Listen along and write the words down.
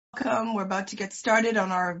welcome. We're about to get started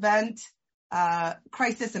on our event,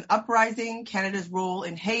 Crisis and Uprising, Canada's Role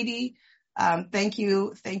in Haiti. Thank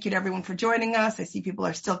you to everyone for joining us. I see people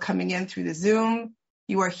are still coming in through the Zoom.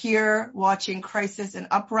 You are here watching Crisis and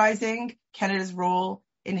Uprising, Canada's Role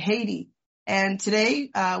in Haiti. And today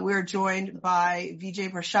we're joined by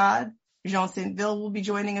Vijay Prashad. Jean Saintville will be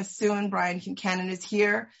joining us soon. Brian Kincannon is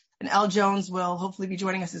here. And Elle Jones will hopefully be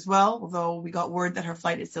joining us as well, although we got word that her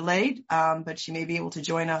flight is delayed, but she may be able to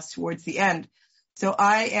join us towards the end. So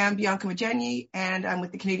I am Bianca Magenyi, and I'm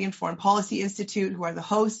with the Canadian Foreign Policy Institute, who are the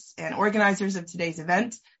hosts and organizers of today's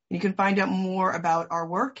event. And you can find out more about our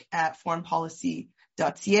work at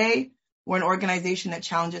foreignpolicy.ca. We're an organization that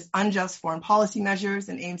challenges unjust foreign policy measures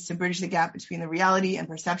and aims to bridge the gap between the reality and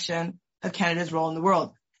perception of Canada's role in the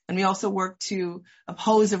world. And we also work to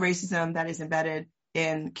oppose the racism that is embedded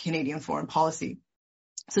in Canadian foreign policy.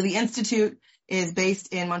 So the Institute is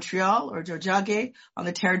based in Montreal, or Tiohtià:ke, on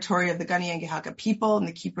the territory of the Kanien'kehá:ka people and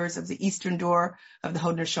the keepers of the eastern door of the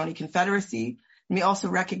Haudenosaunee Confederacy. And we also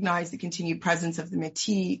recognize the continued presence of the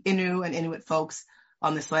Métis, Innu, and Inuit folks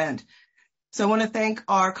on this land. So I want to thank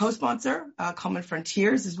our co-sponsor, Common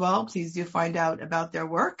Frontiers, as well. Please do find out about their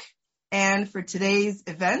work. And for today's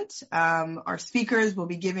event, our speakers will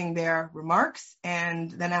be giving their remarks.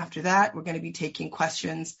 And then after that, we're going to be taking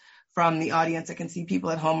questions from the audience. I can see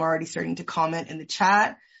people at home are already starting to comment in the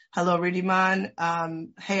chat. Hello, Ridiman.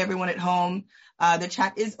 Hey, everyone at home. The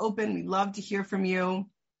chat is open. We'd love to hear from you.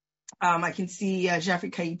 I can see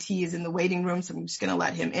Jeffrey Kaiti is in the waiting room, so I'm just going to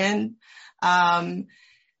let him in.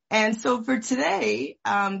 And so for today,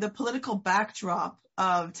 the political backdrop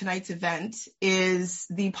of tonight's event is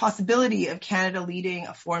the possibility of Canada leading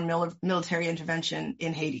a foreign military intervention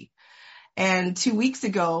in Haiti. And 2 weeks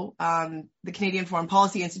ago, the Canadian Foreign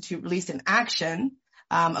Policy Institute released an action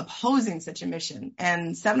opposing such a mission.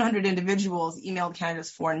 And 700 individuals emailed Canada's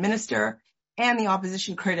foreign minister and the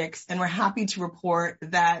opposition critics. And we're happy to report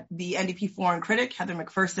that the NDP foreign critic, Heather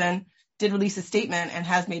McPherson, did release a statement and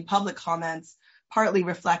has made public comments partly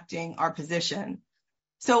reflecting our position.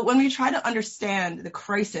 So when we try to understand the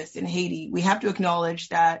crisis in Haiti, we have to acknowledge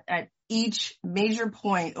that at each major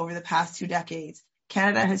point over the past 2 decades,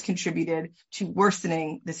 Canada has contributed to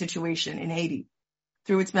worsening the situation in Haiti.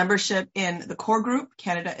 Through its membership in the core group,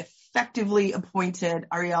 Canada effectively appointed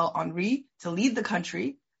Ariel Henry to lead the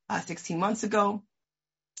country 16 months ago.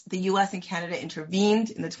 The U.S. and Canada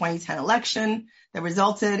intervened in the 2010 election that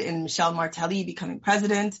resulted in Michel Martelly becoming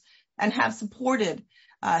president and have supported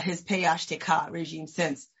his PHTK regime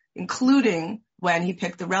since, including when he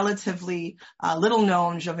picked the relatively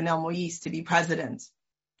little-known Jovenel Moïse to be president.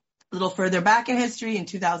 A little further back in history, in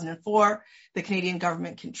 2004, the Canadian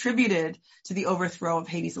government contributed to the overthrow of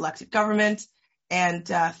Haiti's elected government, and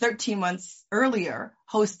 13 months earlier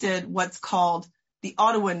hosted what's called the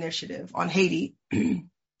Ottawa Initiative on Haiti,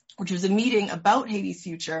 which was a meeting about Haiti's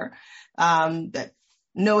future that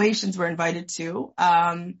no Haitians were invited to.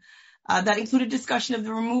 That included discussion of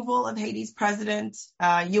the removal of Haiti's president,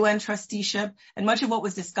 UN trusteeship, and much of what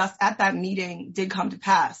was discussed at that meeting did come to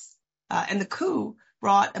pass. And the coup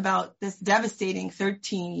brought about this devastating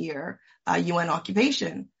 13-year UN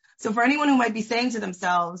occupation. So for anyone who might be saying to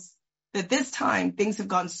themselves that this time things have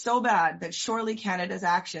gotten so bad that surely Canada's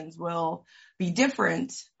actions will be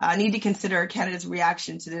different, need to consider Canada's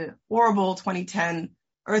reaction to the horrible 2010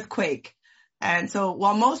 earthquake. And so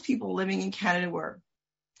while most people living in Canada were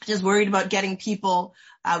just worried about getting people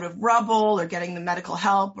out of rubble or getting the medical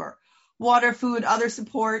help or water, food, other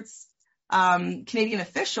supports, Canadian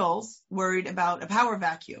officials worried about a power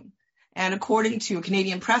vacuum. And according to a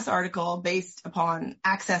Canadian press article based upon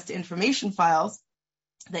access to information files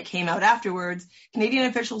that came out afterwards, Canadian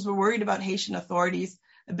officials were worried about Haitian authorities'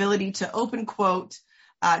 ability to, open quote,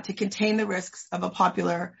 to contain the risks of a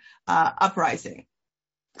popular uprising.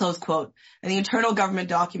 Close quote. And the internal government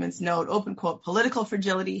documents note, open quote, political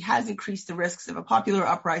fragility has increased the risks of a popular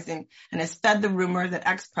uprising and has fed the rumor that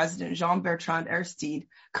ex-president Jean-Bertrand Aristide,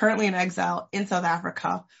 currently in exile in South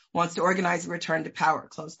Africa, wants to organize a return to power,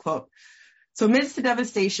 close quote. So amidst the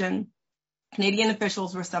devastation, Canadian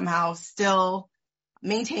officials were somehow still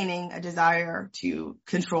maintaining a desire to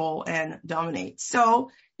control and dominate. So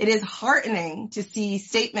it is heartening to see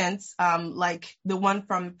statements like the one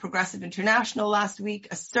from Progressive International last week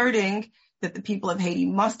asserting that the people of Haiti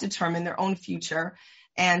must determine their own future.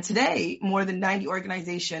 And today, more than 90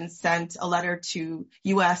 organizations sent a letter to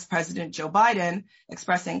U.S. President Joe Biden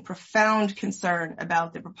expressing profound concern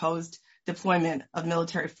about the proposed deployment of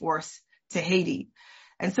military force to Haiti.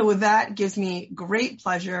 And so with that, it gives me great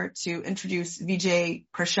pleasure to introduce Vijay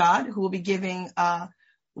Prashad, who will be giving a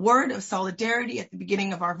word of solidarity at the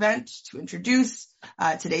beginning of our event to introduce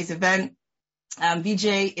today's event.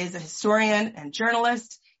 Vijay is a historian and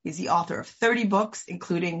journalist. He's the author of 30 books,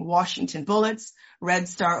 including Washington Bullets, Red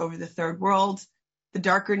Star over the Third World, The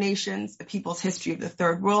Darker Nations, A People's History of the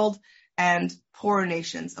Third World, and Poorer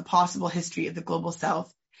Nations, A Possible History of the Global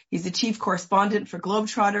South. He's the chief correspondent for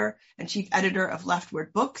Globetrotter and chief editor of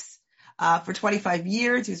Leftward Books. For 25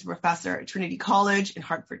 years, he was a professor at Trinity College in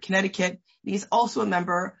Hartford, Connecticut. And he's also a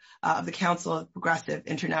member of the Council of Progressive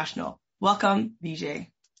International. Welcome,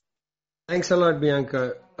 Vijay. Thanks a lot,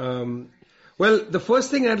 Bianca. Well, the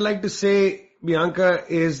first thing I'd like to say, Bianca,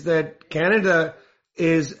 is that Canada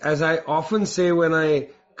is, as I often say when I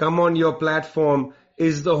come on your platform,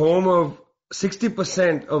 is the home of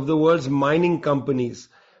 60% of the world's mining companies.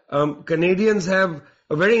 Canadians have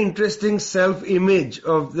a very interesting self-image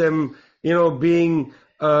of them, being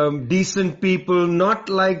decent people, not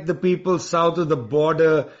like the people south of the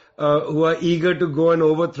border who are eager to go and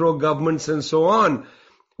overthrow governments and so on.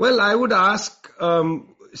 Well, I would ask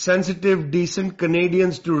sensitive, decent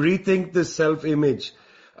Canadians to rethink this self-image.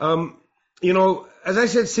 As I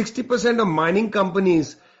said, 60% of mining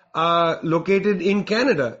companies are located in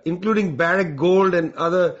Canada, including Barrick Gold and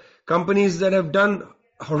other companies that have done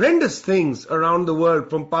horrendous things around the world,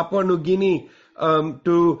 from Papua New Guinea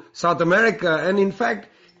to South America. And in fact,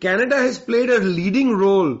 Canada has played a leading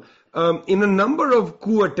role in a number of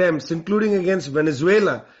coup attempts, including against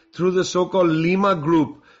Venezuela through the so-called Lima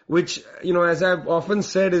Group, which, as I've often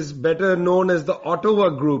said, is better known as the Ottawa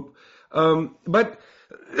Group. But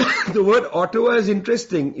the word Ottawa is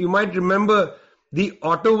interesting. You might remember the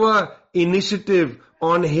Ottawa Initiative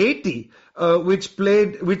on Haiti, through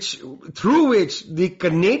which the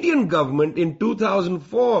Canadian government in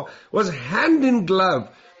 2004 was hand in glove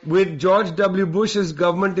with George W. Bush's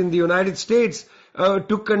government in the United States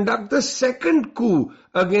to conduct the second coup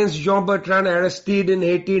against Jean-Bertrand Aristide in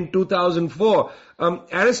Haiti in 2004.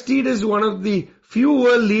 Aristide is one of the few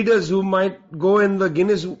world leaders who might go in the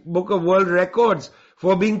Guinness Book of World Records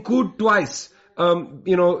for being couped twice. I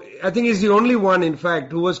think he's the only one, in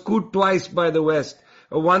fact, who was couped twice by the West.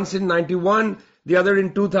 Once in 91, the other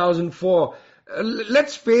in 2004.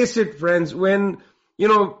 Let's face it, friends, when,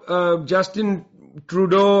 Justin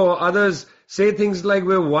Trudeau or others say things like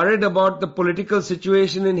we're worried about the political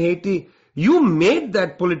situation in Haiti, you made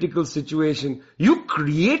that political situation. You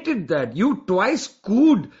created that. You twice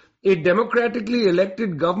couped a democratically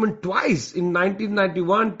elected government twice in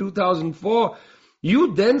 1991, 2004.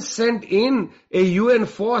 You then sent in a UN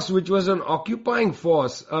force, which was an occupying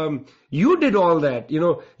force. You did all that.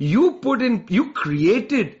 You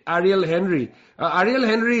created Ariel Henry. Ariel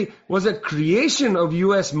Henry was a creation of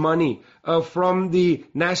US money from the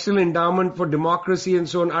National Endowment for Democracy and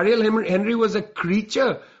so on. Ariel Henry was a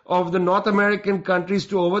creature of the North American countries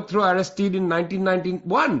to overthrow Aristide in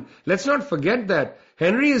 1991. Let's not forget that.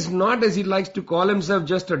 Henry is not, as he likes to call himself,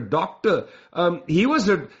 just a doctor. He was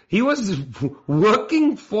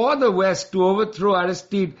working for the West to overthrow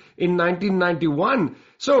Aristide in 1991.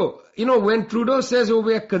 So, when Trudeau says,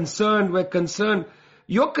 we're concerned,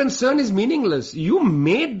 your concern is meaningless. You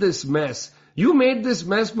made this mess. You made this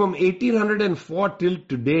mess from 1804 till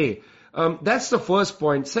today. That's the first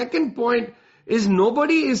point. Second point is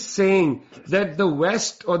nobody is saying that the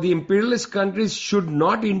West or the imperialist countries should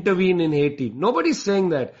not intervene in Haiti. Nobody's saying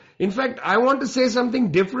that. In fact, I want to say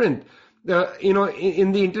something different.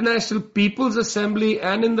 In the International People's Assembly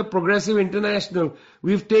and in the Progressive International,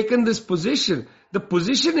 we've taken this position. The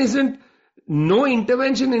position isn't no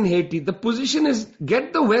intervention in Haiti. The position is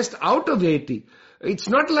get the West out of Haiti. It's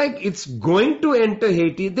not like it's going to enter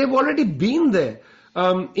Haiti. They've already been there.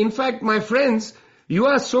 In fact, my friends, you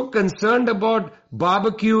are so concerned about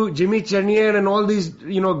barbecue, Jimmy Chenier and all these,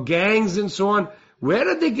 gangs and so on. Where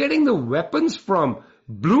are they getting the weapons from?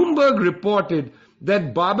 Bloomberg reported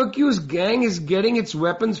that barbecue's gang is getting its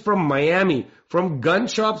weapons from Miami, from gun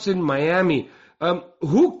shops in Miami.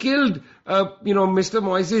 Who killed, Mr.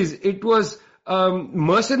 Moises? It was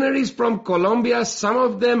mercenaries from Colombia, some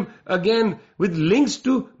of them, again, with links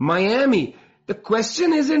to Miami. The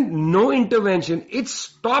question isn't no intervention, it's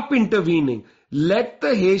stop intervening. Let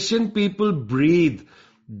the Haitian people breathe.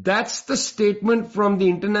 That's the statement from the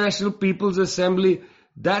International People's Assembly.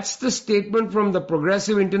 That's the statement from the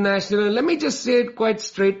Progressive International. And let me just say it quite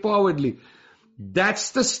straightforwardly.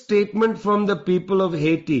 That's the statement from the people of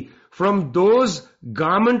Haiti, from those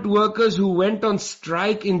garment workers who went on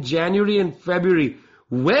strike in January and February.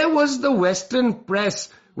 Where was the Western press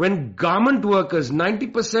when garment workers,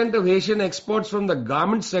 90% of Haitian exports from the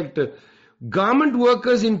garment sector, garment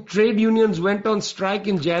workers in trade unions went on strike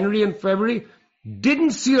in January and February?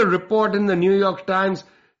 Didn't see a report in the New York Times.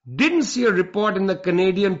 didn't see a report in the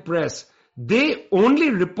Canadian press. They only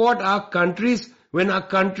report our countries when our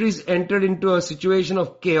countries enter into a situation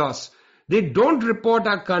of chaos. They don't report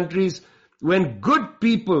our countries when good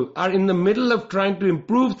people are in the middle of trying to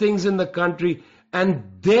improve things in the country and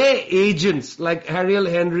their agents like Ariel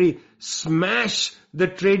Henry smash the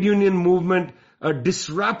trade union movement,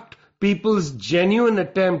 disrupt people's genuine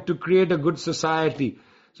attempt to create a good society.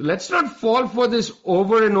 So let's not fall for this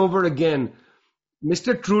over and over again.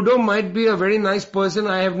 Mr. Trudeau might be a very nice person.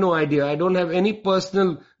 I have no idea. I don't have any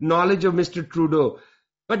personal knowledge of Mr. Trudeau.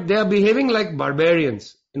 But they are behaving like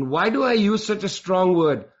barbarians. And why do I use such a strong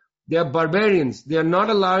word? They are barbarians. They are not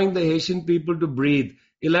allowing the Haitian people to breathe.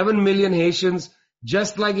 11 million Haitians,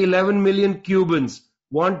 just like 11 million Cubans,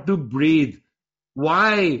 want to breathe.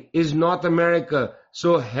 Why is North America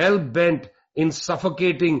so hell-bent in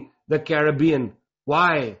suffocating the Caribbean?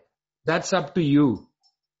 Why? That's up to you.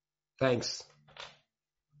 Thanks.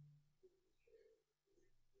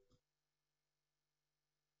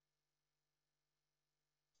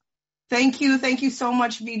 Thank you. Thank you so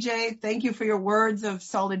much, Vijay. Thank you for your words of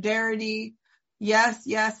solidarity. Yes,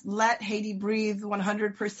 let Haiti breathe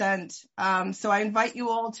 100%. So I invite you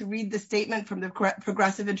all to read the statement from the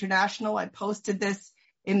Progressive International. I posted this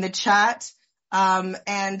in the chat.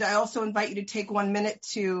 And I also invite you to take 1 minute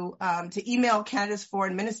to email Canada's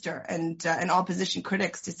foreign minister and opposition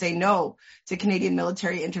critics to say no to Canadian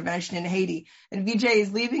military intervention in Haiti. And Vijay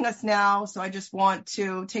is leaving us now, so I just want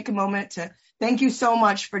to take a moment to thank you so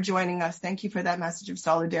much for joining us. Thank you for that message of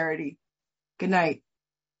solidarity. Good night.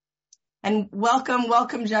 And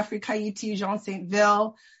welcome Jeffrey Kaiti, Jean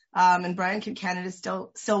Saintville, and Brian Kincannon is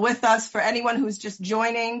still with us. For anyone who's just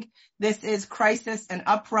joining, this is Crisis and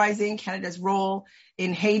Uprising, Canada's role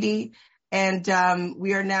in Haiti. And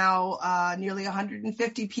we are now nearly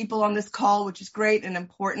 150 people on this call, which is great and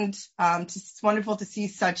important. It's wonderful to see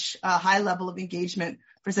such a high level of engagement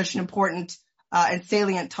for such an important and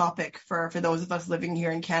salient topic for those of us living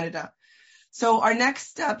here in Canada. So our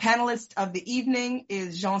next panelist of the evening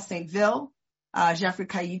is Jean Saintville. Jeffrey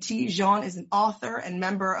Kaiti. Jean is an author and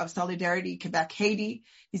member of Solidarity Quebec Haiti.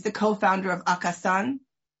 He's the co-founder of ACASAN,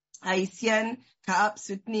 Haïtienne, Kaap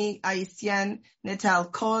Soutni, Haïtienne,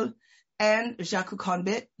 Netal Kol, and Jacques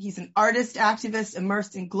Conbit. He's an artist, activist,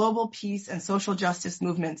 immersed in global peace and social justice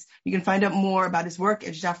movements. You can find out more about his work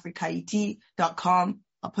at jeffreykaiti.com.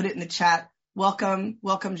 I'll put it in the chat. Welcome,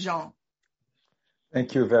 Jean.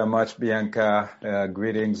 Thank you very much, Bianca.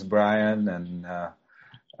 Greetings, Brian, and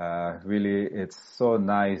really, it's so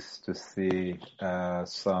nice to see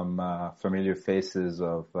some familiar faces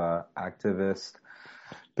of activists,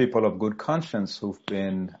 people of good conscience who've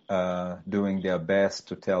been doing their best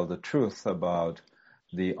to tell the truth about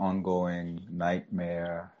the ongoing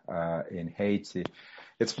nightmare in Haiti.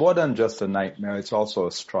 It's more than just a nightmare, it's also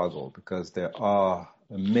a struggle, because there are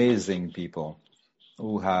amazing people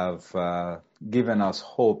who have given us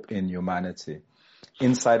hope in humanity.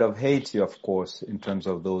 Inside of Haiti, of course, in terms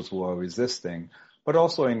of those who are resisting, but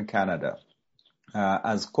also in Canada.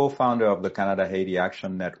 As co-founder of the Canada-Haiti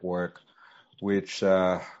Action Network, which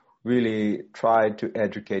really tried to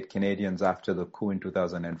educate Canadians after the coup in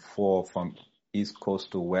 2004 from East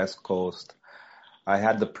Coast to West Coast, I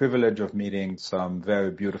had the privilege of meeting some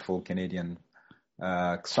very beautiful Canadian,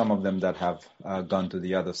 some of them that have gone to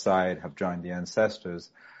the other side, have joined the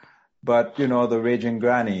ancestors. But, you know, the raging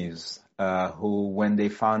grannies, who, when they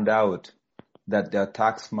found out that their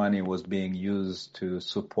tax money was being used to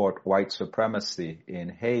support white supremacy in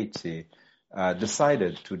Haiti,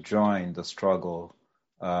 decided to join the struggle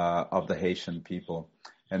of the Haitian people.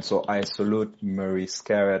 And so I salute Marie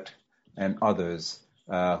Scarrett and others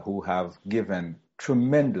who have given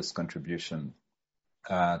tremendous contribution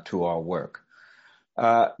to our work.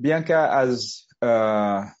 Bianca, as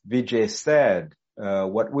Vijay said,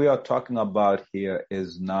 what we are talking about here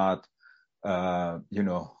is not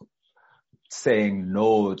saying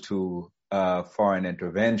no to foreign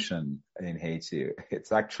intervention in Haiti.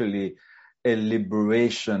 It's actually a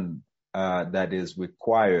liberation that is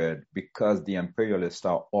required because the imperialists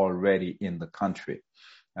are already in the country.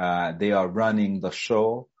 They are running the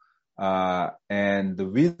show. And the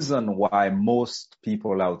reason why most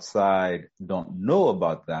people outside don't know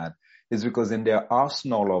about that is because in their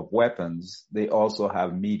arsenal of weapons, they also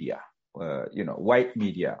have media. White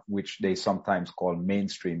media, which they sometimes call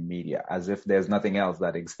mainstream media, as if there's nothing else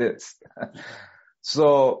that exists.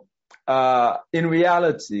 So, in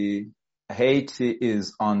reality, Haiti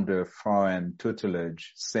is under foreign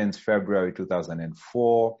tutelage since February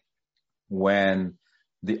 2004, when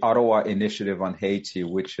the Ottawa Initiative on Haiti,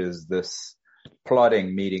 which is this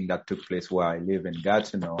plotting meeting that took place where I live in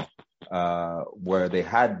Gatineau, where they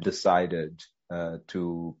had decided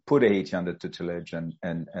to put Haiti under tutelage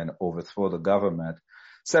and overthrow the government,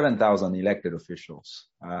 7,000 elected officials.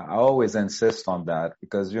 I always insist on that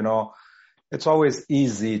because, it's always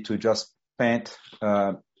easy to just paint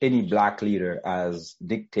any black leader as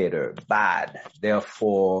dictator, bad.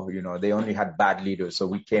 Therefore, they only had bad leaders, so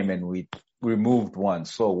we came and we removed one.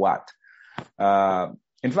 So what?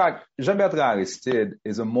 In fact, Jean-Bertrand Aristide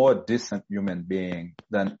is a more decent human being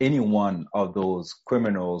than any one of those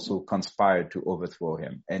criminals who conspired to overthrow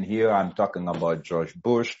him. And here I'm talking about George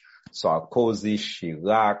Bush, Sarkozy,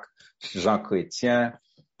 Chirac, Jean Chrétien,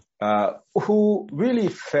 who really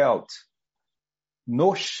felt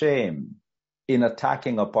no shame in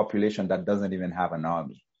attacking a population that doesn't even have an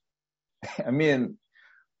army. I mean,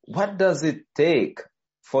 what does it take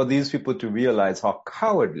for these people to realize how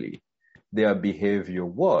cowardly their behavior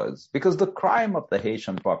was? Because the crime of the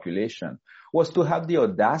Haitian population was to have the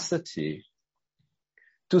audacity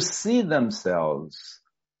to see themselves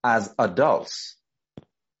as adults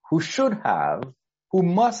who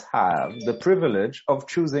must have the privilege of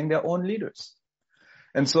choosing their own leaders.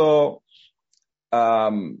 And so,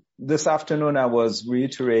 this afternoon I was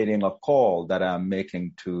reiterating a call that I'm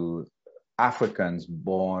making to Africans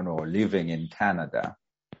born or living in Canada.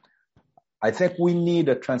 I think we need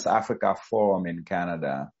a Trans-Africa Forum in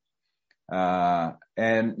Canada. Saying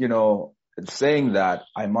that,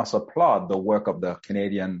 I must applaud the work of the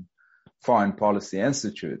Canadian Foreign Policy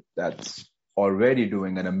Institute that's already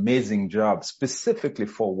doing an amazing job specifically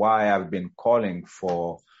for why I've been calling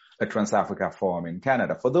for a Trans-Africa Forum in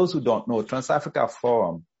Canada. For those who don't know, Trans-Africa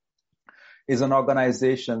Forum is an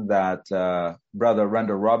organization that Brother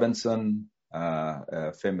Randall Robinson,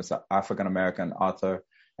 a famous African-American author,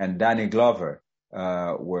 and Danny Glover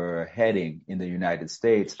were heading in the United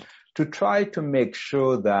States to try to make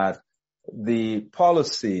sure that the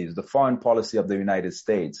policies, the foreign policy of the United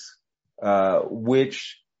States,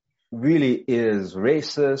 which really is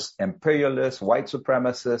racist, imperialist, white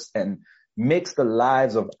supremacist, and makes the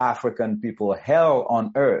lives of African people hell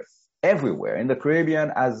on earth everywhere, in the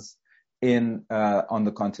Caribbean as in on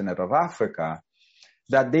the continent of Africa,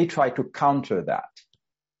 that they try to counter that.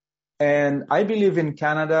 And I believe in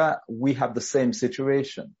Canada, we have the same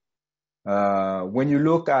situation. When you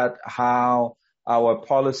look at how our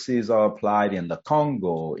policies are applied in the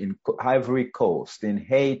Congo, in Ivory Coast, in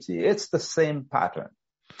Haiti, it's the same pattern.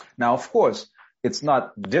 Now, of course, it's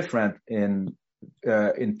not different in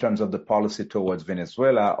terms of the policy towards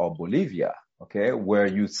Venezuela or Bolivia, okay, where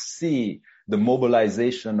you see the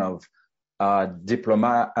mobilization of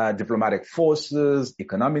diplomatic forces,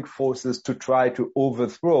 economic forces to try to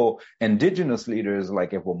overthrow indigenous leaders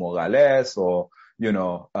like Evo Morales or,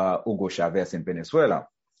 Hugo Chavez in Venezuela.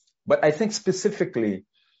 But I think specifically,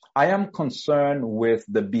 I am concerned with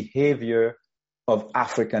the behavior of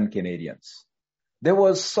African Canadians. There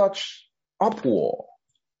was such uproar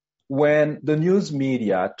when the news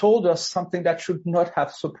media told us something that should not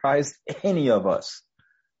have surprised any of us,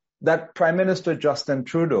 that Prime Minister Justin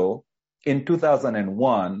Trudeau in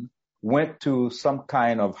 2001 went to some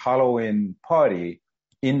kind of Halloween party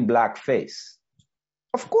in blackface.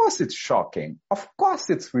 Of course it's shocking. Of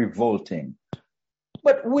course it's revolting.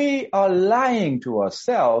 But we are lying to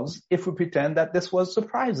ourselves if we pretend that this was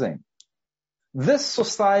surprising. This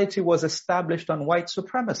society was established on white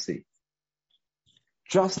supremacy.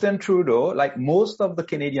 Justin Trudeau, like most of the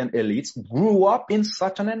Canadian elites, grew up in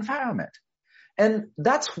such an environment. And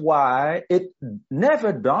that's why it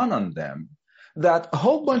never dawned on them that a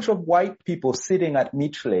whole bunch of white people sitting at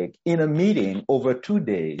Meech Lake in a meeting over 2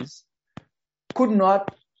 days could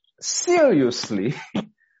not seriously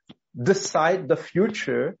decide the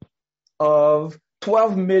future of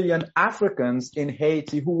 12 million Africans in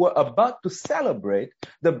Haiti who were about to celebrate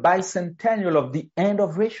the bicentennial of the end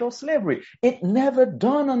of racial slavery. It never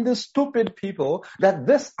dawned on these stupid people that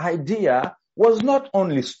this idea was not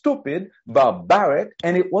only stupid, barbaric,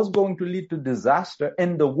 and it was going to lead to disaster,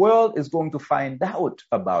 and the world is going to find out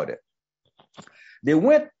about it. They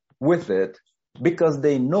went with it because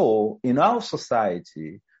they know in our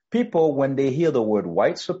society, people, when they hear the word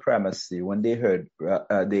white supremacy, when they hear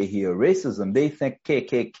racism, they think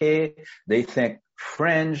KKK, they think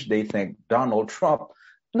French, they think Donald Trump.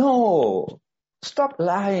 No, stop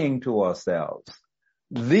lying to ourselves.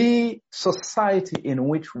 The society in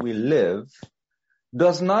which we live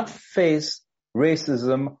does not face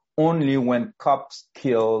racism only when cops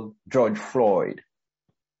killed George Floyd.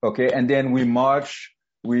 Okay, and then we march,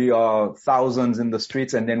 we are thousands in the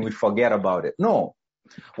streets, and then we forget about it. No.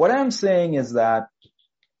 What I'm saying is that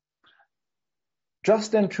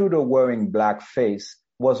Justin Trudeau wearing blackface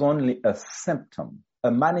was only a symptom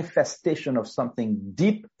a manifestation of something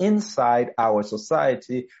deep inside our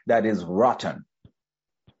society that is rotten.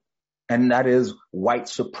 And that is white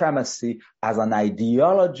supremacy as an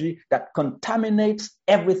ideology that contaminates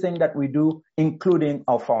everything that we do, including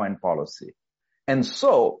our foreign policy. And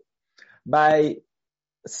so, by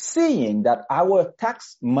seeing that our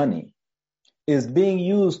tax money is being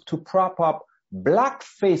used to prop up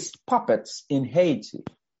black-faced puppets in Haiti,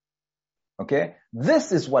 okay,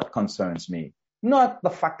 this is what concerns me. Not the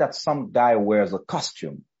fact that some guy wears a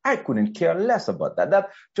costume. I couldn't care less about that.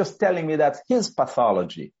 That's just telling me that's his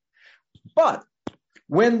pathology. But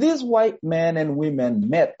when these white men and women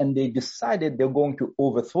met and they decided they're going to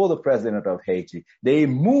overthrow the president of Haiti, they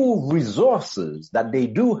move resources that they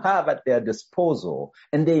do have at their disposal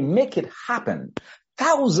and they make it happen.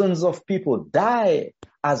 Thousands of people die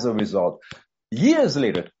as a result. Years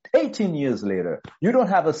later, 18 years later, you don't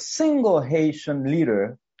have a single Haitian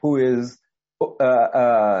leader who is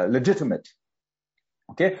legitimate.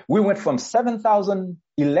 Okay, we went from 7,000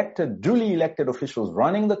 duly elected officials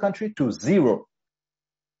running the country to 0.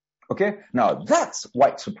 Okay, now that's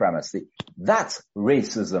white supremacy. That's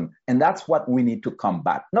racism. And that's what we need to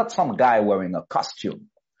combat, not some guy wearing a costume.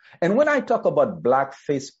 And when I talk about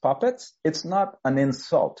black-faced puppets, it's not an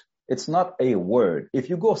insult. It's not a word. If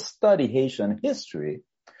you go study Haitian history,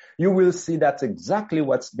 you will see that's exactly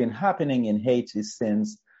what's been happening in Haiti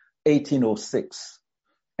since 1806.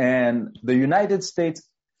 And the United States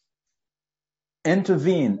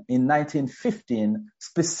intervened in 1915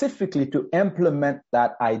 specifically to implement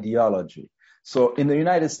that ideology. So in the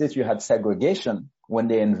United States, you had segregation when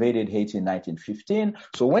they invaded Haiti in 1915.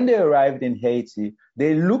 So when they arrived in Haiti,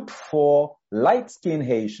 they looked for light-skinned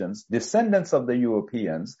Haitians, descendants of the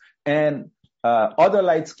Europeans, and other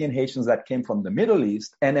light-skinned Haitians that came from the Middle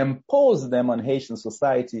East, and imposed them on Haitian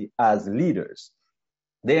society as leaders.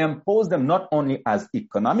 They imposed them not only as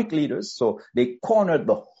economic leaders, so they cornered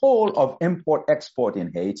the whole of import-export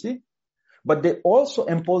in Haiti, but they also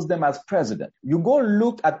imposed them as president. You go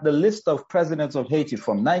look at the list of presidents of Haiti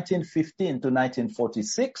from 1915 to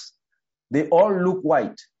 1946, they all look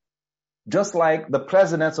white, just like the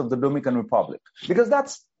presidents of the Dominican Republic, because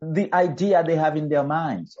that's the idea they have in their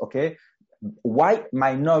minds, okay? White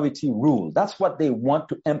minority rule. That's what they want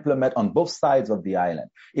to implement on both sides of the island.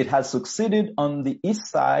 It has succeeded on the east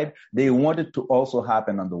side. They want it to also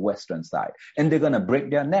happen on the western side. And they're going to break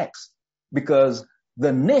their necks because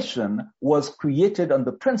the nation was created on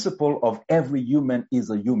the principle of every human is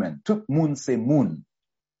a human. Tout moun c'est moun.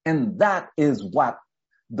 And that is what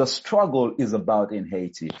the struggle is about in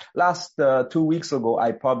Haiti. Last 2 weeks ago,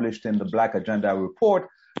 I published in the Black Agenda Report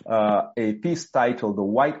a piece titled The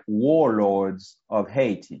White Warlords of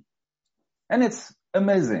Haiti. And it's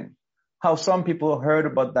amazing how some people heard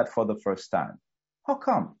about that for the first time. How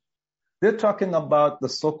come? They're talking about the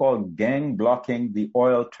so-called gang blocking the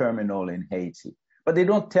oil terminal in Haiti, but they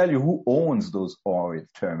don't tell you who owns those oil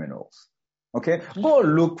terminals. Okay? Go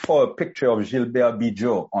look for a picture of Gilbert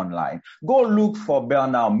Bidjo online. Go look for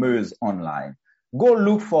Bernard Meuse online. Go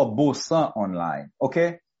look for Beauchamp online.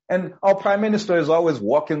 Okay? And our prime minister is always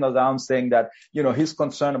walking around saying that, you know, he's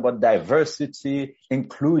concerned about diversity,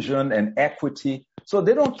 inclusion, and equity. So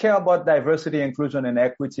they don't care about diversity, inclusion, and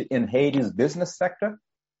equity in Haiti's business sector,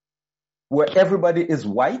 where everybody is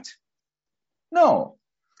white? No.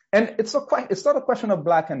 And it's not a question of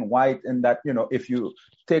black and white in that, you know, if you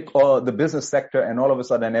take all the business sector and all of a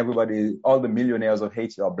sudden all the millionaires of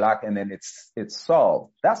Haiti are black and then it's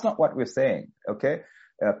solved. That's not what we're saying, okay?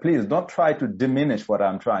 Please don't try to diminish what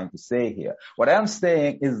I'm trying to say here. What I'm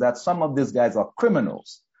saying is that some of these guys are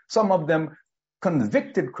criminals. Some of them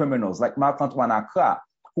convicted criminals like Marc-Antoine Accra,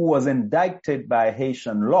 who was indicted by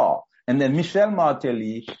Haitian law. And then Michel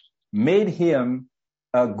Martelly made him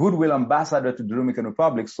a goodwill ambassador to the Dominican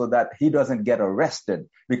Republic so that he doesn't get arrested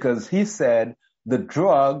because he said the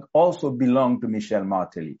drug also belonged to Michel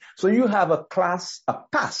Martelly. So you have a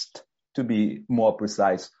past, to be more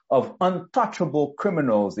precise, of untouchable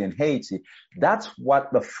criminals in Haiti. That's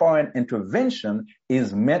what the foreign intervention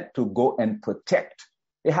is meant to go and protect.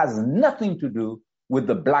 It has nothing to do with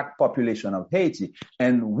the black population of Haiti.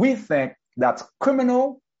 And we think that's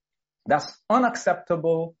criminal, that's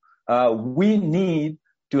unacceptable. We need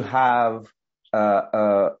to have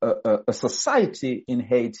a society in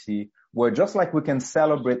Haiti where just like we can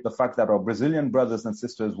celebrate the fact that our Brazilian brothers and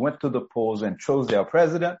sisters went to the polls and chose their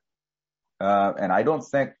president, and I don't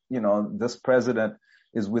think, you know, this president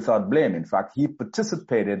is without blame. In fact, he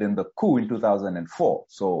participated in the coup in 2004.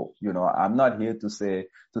 So, you know, I'm not here to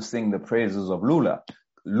sing the praises of Lula.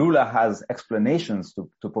 Lula has explanations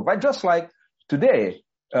to provide, just like today,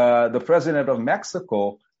 the president of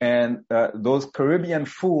Mexico And those Caribbean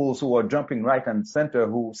fools who are jumping right and center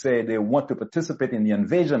who say they want to participate in the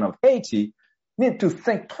invasion of Haiti need to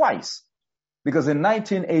think twice. Because in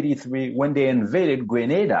 1983, when they invaded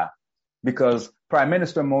Grenada, because Prime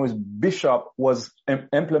Minister Maurice Bishop was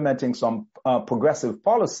implementing some progressive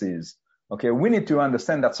policies, okay, we need to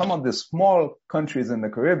understand that some of the small countries in the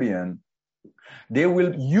Caribbean, they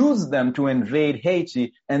will use them to invade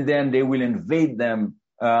Haiti, and then they will invade them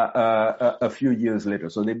a few years later.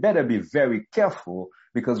 So they better be very careful,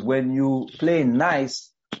 because when you play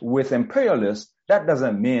nice with imperialists, that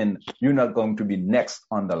doesn't mean you're not going to be next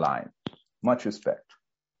on the line. Much respect.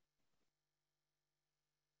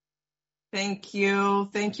 Thank you.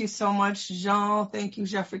 Thank you so much, Jean. Thank you,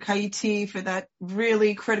 Geoffrey Kaiti, for that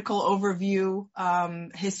really critical overview,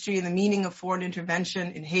 history and the meaning of foreign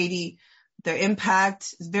intervention in Haiti. Their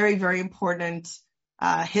impact is very, very important,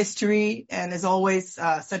 history. And as always,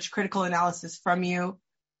 such critical analysis from you.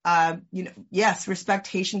 Yes, respect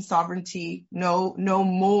Haitian sovereignty. No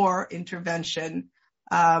more intervention.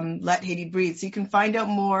 Let Haiti breathe. So you can find out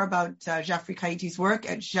more about Geoffrey Kaiti's work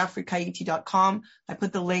at geoffreykaiti.com. I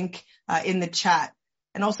put the link in the chat.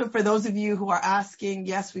 And also for those of you who are asking,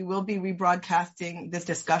 yes, we will be rebroadcasting this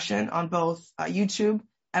discussion on both YouTube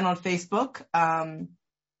and on Facebook.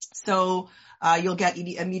 So you'll get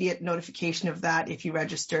immediate notification of that if you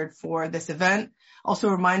registered for this event. Also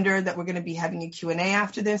a reminder that we're going to be having a Q&A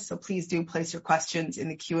after this, so please do place your questions in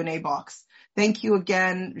the Q&A box. Thank you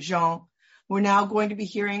again, Jean. We're now going to be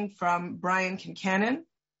hearing from Brian Concannon.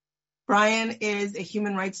 Brian is a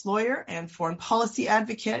human rights lawyer and foreign policy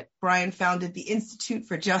advocate. Brian founded the Institute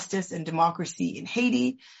for Justice and Democracy in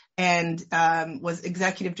Haiti and was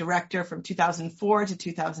executive director from 2004 to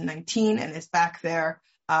 2019 and is back there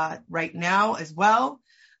right now as well.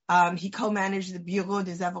 He co-managed the Bureau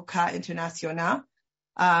des Avocats Internationaux,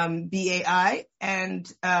 BAI, and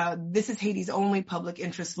this is Haiti's only public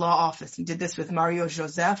interest law office. He did this with Mario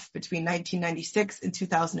Joseph between 1996 and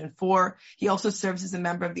 2004. He also serves as a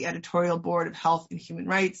member of the editorial board of Health and Human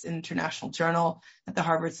Rights, an international journal at the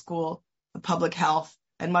Harvard School of Public Health,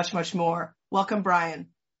 and much, much more. Welcome, Brian.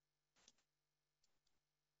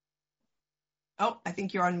 Oh, I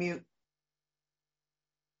think you're on mute.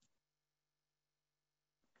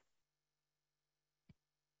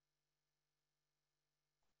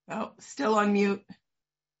 Oh, still on mute.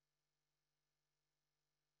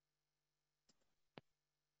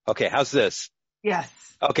 Okay, how's this? Yes.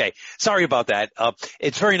 Okay, sorry about that.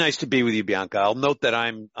 It's very nice to be with you, Bianca. I'll note that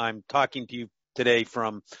I'm talking to you today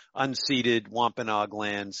from unceded Wampanoag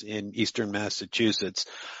lands in eastern Massachusetts.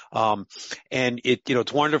 And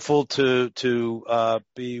it's wonderful to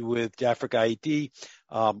be with Geoffrey Kaiti.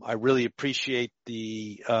 I really appreciate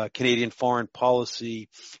the Canadian Foreign Policy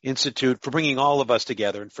Institute for bringing all of us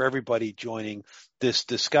together and for everybody joining this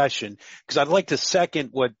discussion, because I'd like to second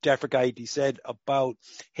what Geoffrey Kaiti said about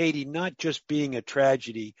Haiti not just being a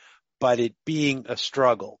tragedy, but it being a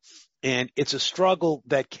struggle. And it's a struggle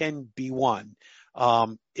that can be won.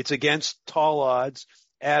 It's against tall odds,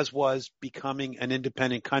 as was becoming an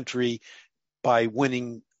independent country by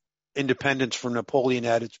winning independence from Napoleon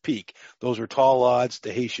at its peak. Those were tall odds.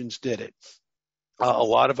 The Haitians did it. A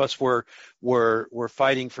lot of us were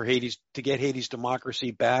fighting for to get Haiti's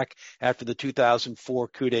democracy back after the 2004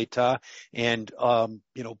 coup d'etat. And,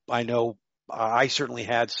 I know I certainly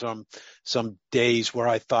had some days where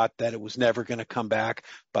I thought that it was never going to come back,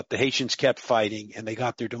 but the Haitians kept fighting and they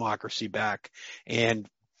got their democracy back. And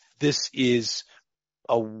this is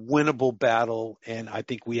a winnable battle. And I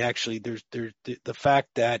think we actually, there's the fact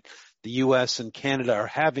that the U.S. and Canada are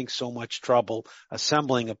having so much trouble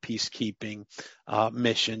assembling a peacekeeping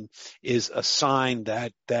mission is a sign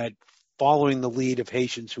that following the lead of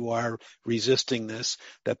Haitians who are resisting this,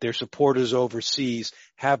 that their supporters overseas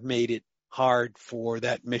have made it hard for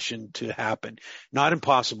that mission to happen. Not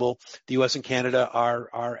impossible. The U.S. and Canada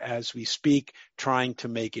are, as we speak, trying to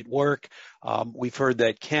make it work. We've heard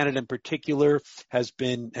that Canada in particular has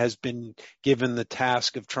been given the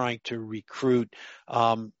task of trying to recruit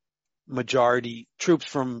majority troops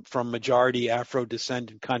from majority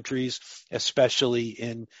Afro-descendant countries, especially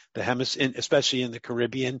in especially in the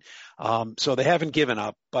Caribbean. So they haven't given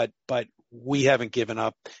up, but we haven't given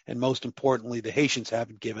up, and most importantly, the Haitians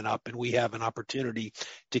haven't given up, and we have an opportunity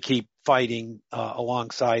to keep fighting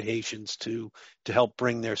alongside Haitians to help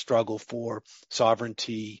bring their struggle for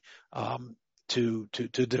sovereignty to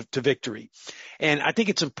victory. And I think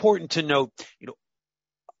it's important to note,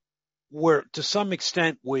 where to some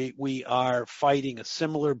extent we are fighting a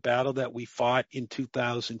similar battle that we fought in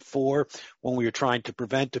 2004 when we were trying to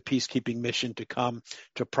prevent a peacekeeping mission to come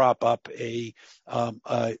to prop up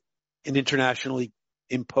an internationally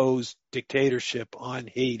imposed dictatorship on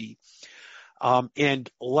Haiti. And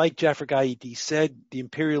like Jafar Gaidi said, the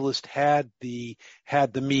imperialists had the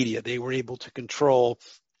media. They were able to control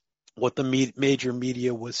what the major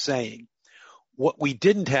media was saying. What we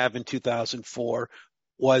didn't have in 2004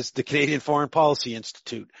 was the Canadian Foreign Policy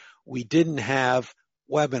Institute. We didn't have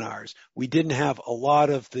webinars. We didn't have a lot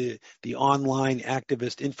of the online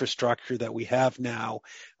activist infrastructure that we have now,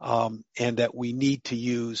 and that we need to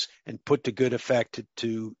use and put to good effect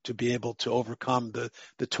to be able to overcome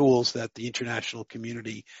the tools that the international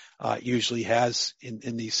community usually has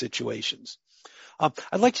in these situations.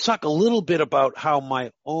 I'd like to talk a little bit about how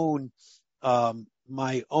my own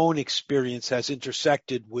experience has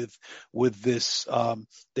intersected with this, the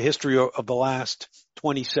history of the last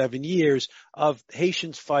 27 years of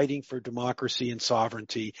Haitians fighting for democracy and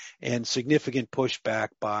sovereignty and significant pushback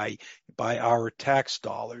by our tax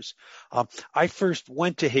dollars. I first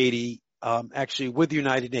went to Haiti actually with the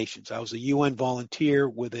United Nations. I was a UN volunteer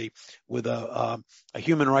with a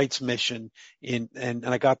human rights mission and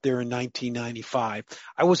I got there in 1995.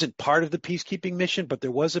 I wasn't part of the peacekeeping mission, but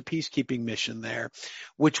there was a peacekeeping mission there,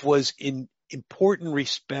 which was in important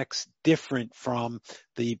respects different from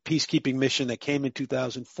the peacekeeping mission that came in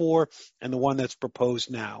 2004 and the one that's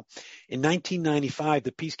proposed now. In 1995,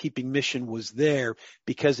 the peacekeeping mission was there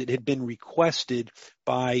because it had been requested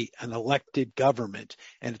by an elected government,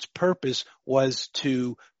 and its purpose was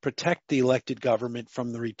to protect the elected government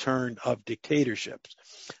from the return of dictatorships.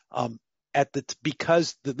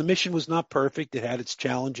 Because the mission was not perfect, it had its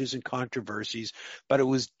challenges and controversies, but it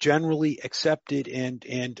was generally accepted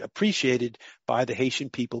and appreciated by the Haitian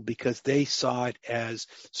people because they saw it as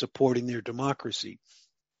supporting their democracy.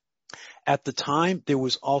 At the time, there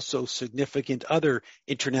was also significant other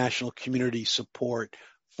international community support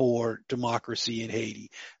for democracy in Haiti.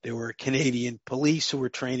 There were Canadian police who were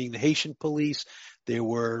training the Haitian police. There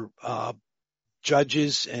were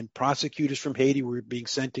judges and prosecutors from Haiti were being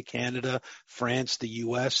sent to Canada, France, the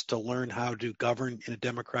U.S. to learn how to govern in a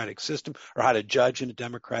democratic system or how to judge in a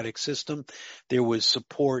democratic system. There was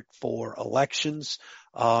support for elections.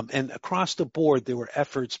 And across the board, there were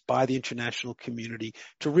efforts by the international community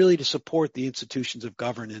to support the institutions of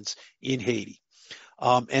governance in Haiti.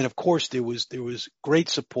 And of course, there was great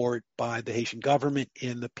support by the Haitian government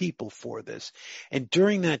and the people for this. And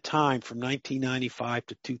during that time, from 1995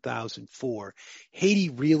 to 2004, Haiti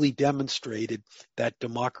really demonstrated that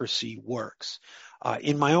democracy works.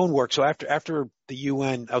 In my own work, so after the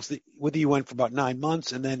UN, I was with the UN for about 9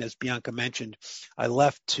 months, and then, as Bianca mentioned, I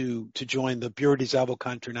left to join the Bureau des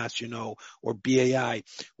Avocats Internationaux, or BAI,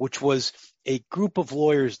 which was a group of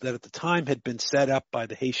lawyers that at the time had been set up by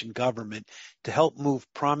the Haitian government to help move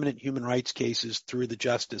prominent human rights cases through the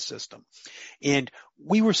justice system. And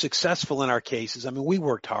we were successful in our cases. I mean, we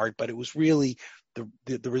worked hard, but it was really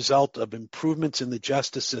the result of improvements in the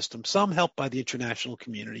justice system, some helped by the international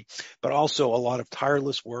community, but also a lot of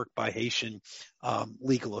tireless work by Haitian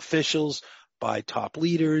legal officials, by top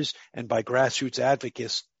leaders, and by grassroots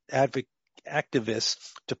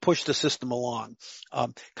activists to push the system along.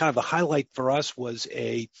 Kind of the highlight for us was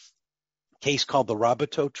a case called the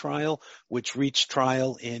Rabateau trial, which reached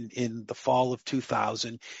trial in the fall of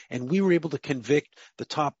 2000, and we were able to convict the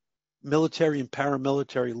top military and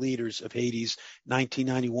paramilitary leaders of Haiti's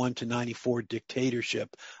 1991 to 94 dictatorship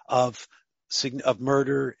of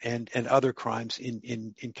murder and other crimes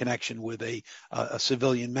in connection with a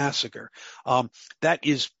civilian massacre. That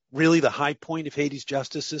is really the high point of Haiti's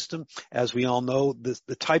justice system. As we all know,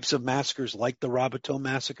 the types of massacres like the Rabateau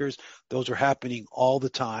massacres, those are happening all the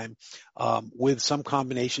time with some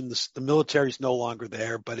combination. The military is no longer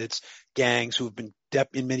there, but it's gangs who have been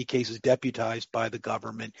in many cases deputized by the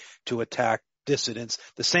government to attack dissidents,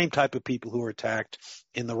 the same type of people who were attacked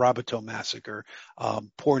in the Rabateau massacre.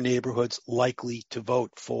 Poor neighborhoods likely to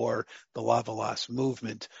vote for the Lavalas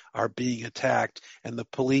movement are being attacked, and the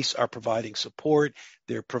police are providing support.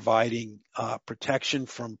 They're providing protection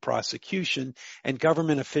from prosecution, and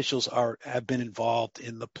government officials have been involved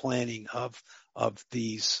in the planning of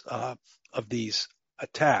these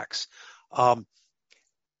attacks.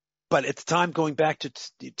 But at the time, going back to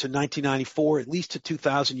 1994, at least to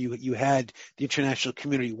 2000, you had the international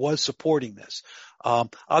community was supporting this.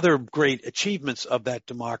 Other great achievements of that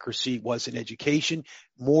democracy was in education.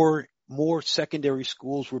 More secondary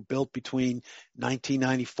schools were built between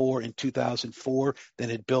 1994 and 2004 than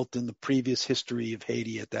had built in the previous history of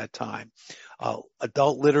Haiti at that time.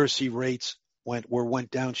 Adult literacy rates went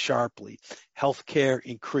down sharply. Healthcare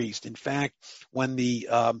increased. In fact, when the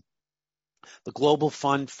Global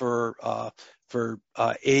Fund for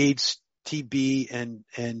AIDS, TB,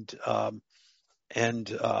 and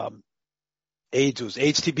AIDS,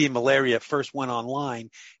 TB, and malaria first went online.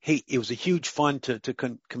 It was a huge fund to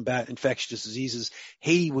combat infectious diseases.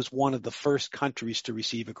 Haiti was one of the first countries to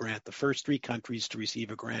receive a grant, the first 3 countries to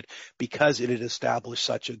receive a grant, because it had established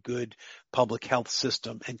such a good public health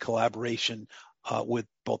system and collaboration with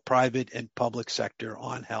both private and public sector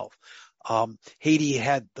on health. Haiti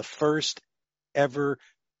had the first ever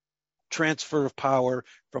transfer of power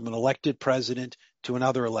from an elected president to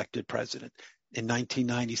another elected president in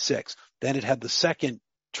 1996. Then it had the second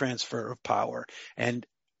transfer of power, and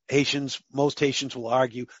most Haitians will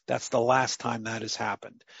argue that's the last time that has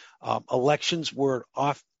happened.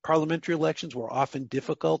 Parliamentary elections were often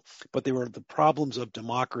difficult, but they were the problems of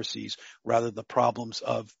democracies rather than the problems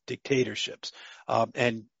of dictatorships.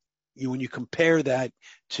 When you compare that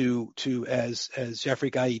to as Jeffrey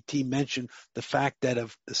Gaiti mentioned, the fact that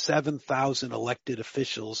of the 7,000 elected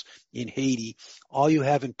officials in Haiti, all you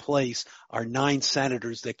have in place are 9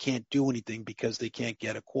 senators that can't do anything because they can't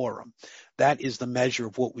get a quorum. That is the measure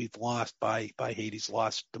of what we've lost by Haiti's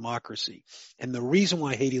lost democracy. And the reason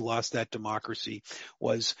why Haiti lost that democracy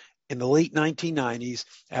was in the late 1990s,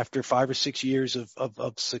 after 5 or 6 years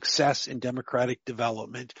of success in democratic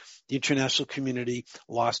development, the international community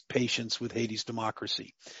lost patience with Haiti's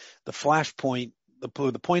democracy. The flashpoint, the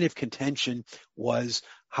point of contention was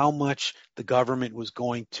how much the government was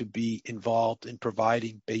going to be involved in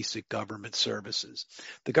providing basic government services.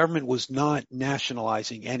 The government was not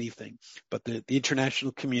nationalizing anything, but the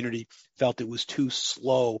international community felt it was too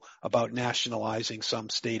slow about nationalizing some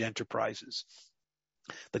state enterprises.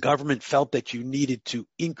 The government felt that you needed to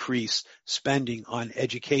increase spending on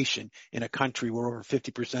education in a country where over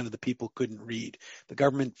 50% of the people couldn't read. The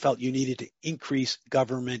government felt you needed to increase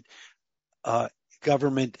government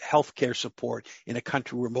health care support in a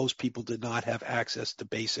country where most people did not have access to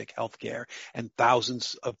basic health care, and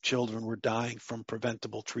thousands of children were dying from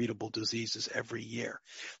preventable, treatable diseases every year.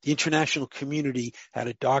 The international community had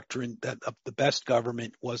a doctrine that the best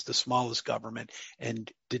government was the smallest government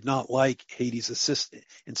and did not like Haiti's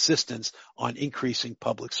insistence on increasing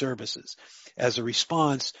public services. As a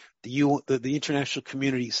response, the international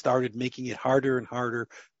community started making it harder and harder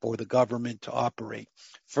for the government to operate.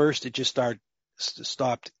 First, it just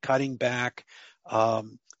stopped cutting back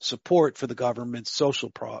support for the government's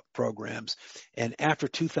social programs. And after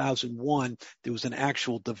 2001, there was an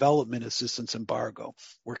actual development assistance embargo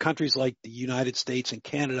where countries like the United States and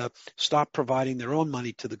Canada stopped providing their own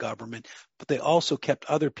money to the government, but they also kept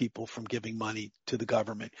other people from giving money to the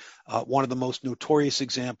government. One of the most notorious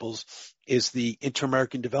examples is the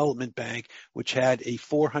Inter-American Development Bank, which had a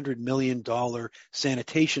 $400 million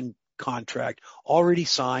sanitation contract already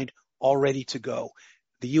signed, all ready to go.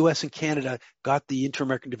 The U.S. and Canada got the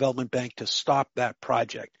Inter-American Development Bank to stop that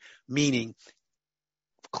project, meaning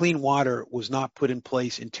clean water was not put in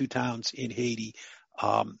place in 2 towns in Haiti,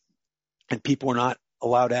 and people were not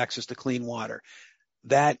allowed access to clean water.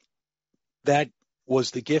 That was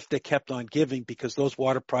the gift that kept on giving because those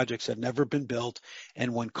water projects had never been built.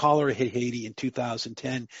 And when cholera hit Haiti in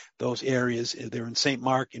 2010, those areas, they're in St.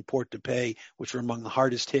 Marc and Port-de-Paix, which are among the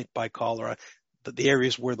hardest hit by cholera. The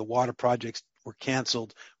areas where the water projects were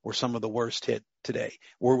canceled were some of the worst hit today.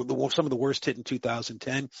 Some of the worst hit in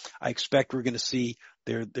 2010. I expect we're going to see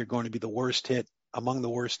they're going to be the worst hit, among the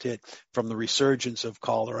worst hit from the resurgence of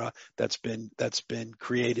cholera that's been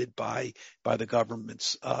created by the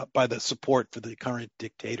government's by the support for the current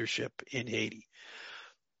dictatorship in Haiti.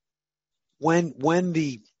 When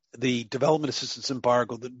the development assistance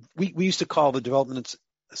embargo, we used to call the development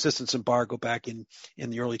assistance embargo back in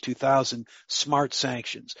the early 2000s smart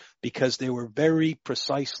sanctions, because they were very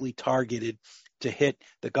precisely targeted to hit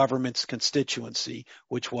the government's constituency,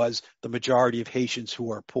 which was the majority of Haitians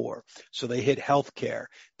who are poor. So they hit healthcare,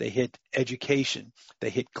 they hit education, they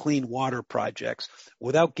hit clean water projects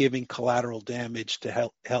without giving collateral damage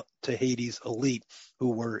to Haiti's elite,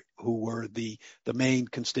 who were the main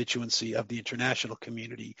constituency of the international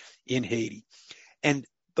community in Haiti. And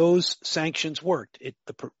those sanctions worked.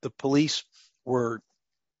 The police were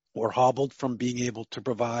hobbled from being able to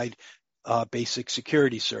provide basic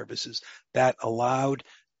security services. That allowed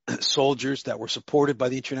soldiers that were supported by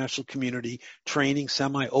the international community, training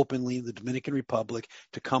semi-openly in the Dominican Republic,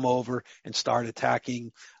 to come over and start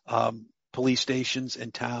attacking police stations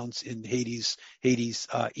and towns in Haiti's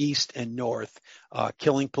east and north,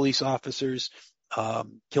 killing police officers,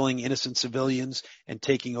 killing innocent civilians, and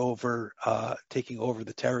taking over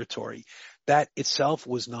the territory. That itself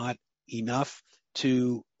was not enough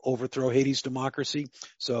to overthrow Haiti's democracy.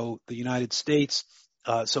 So the United States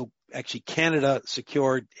So actually Canada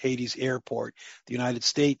secured Haiti's airport. The United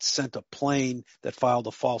States sent a plane that filed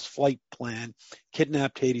a false flight plan,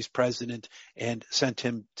 kidnapped Haiti's president, and sent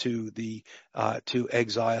him to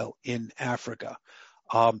exile in Africa.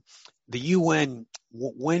 The UN,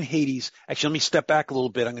 when Haiti's, actually, let me step back a little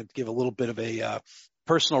bit. I'm going to give a little bit of a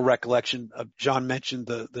personal recollection. John mentioned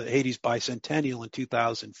the Haiti's bicentennial in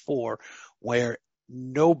 2004, where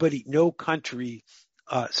no country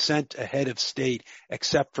sent a head of state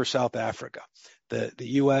except for South Africa. The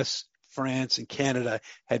U.S., France, and Canada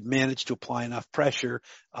had managed to apply enough pressure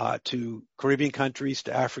to Caribbean countries,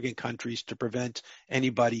 to African countries, to prevent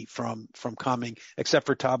anybody from coming, except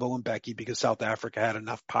for Thabo Mbeki, because South Africa had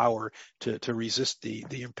enough power to resist the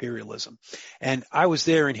imperialism. And I was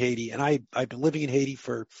there in Haiti, and I've been living in Haiti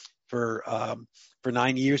for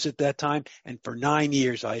 9 years at that time. And for 9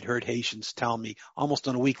 years, I had heard Haitians tell me almost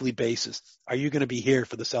on a weekly basis, are you going to be here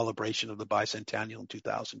for the celebration of the bicentennial in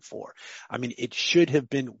 2004? I mean, it should have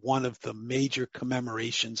been one of the major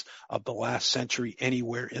commemorations of the last century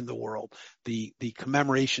anywhere in the world, the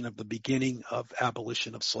commemoration of the beginning of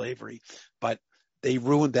abolition of slavery. But they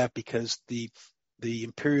ruined that because the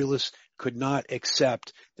imperialists could not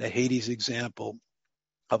accept that Haiti's example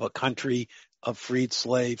of a country of freed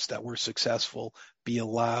slaves that were successful be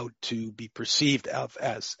allowed to be perceived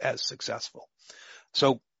as successful.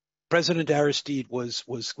 So President Aristide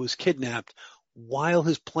was kidnapped. While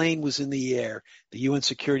his plane was in the air, the UN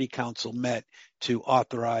Security Council met to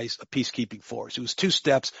authorize a peacekeeping force. It was two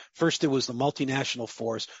steps. First, there was the multinational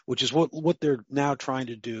force, which is what they're now trying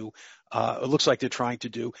to do. It looks like they're trying to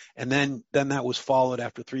do. And then that was followed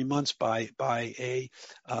after 3 months by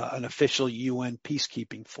an official UN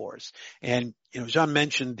peacekeeping force. And, Jean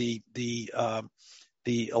mentioned the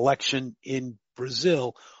election in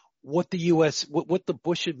Brazil. What the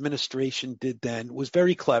Bush administration did then was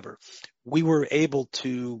very clever. We were able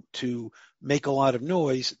to make a lot of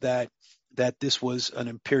noise that this was an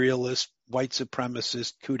imperialist, white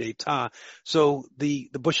supremacist coup d'etat. So the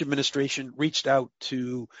Bush administration reached out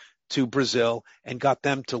to Brazil and got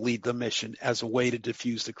them to lead the mission as a way to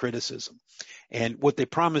diffuse the criticism. And what they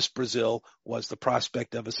promised Brazil was the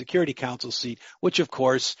prospect of a Security Council seat, which of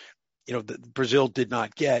course, Brazil did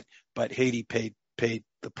not get, but Haiti paid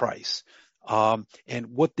the price. And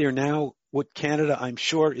what Canada, I'm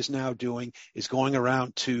sure, is now doing is going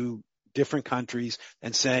around to different countries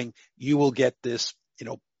and saying, you will get this,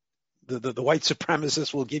 the white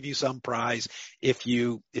supremacists will give you some prize if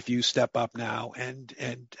you step up now and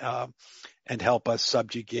help us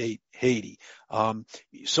subjugate Haiti.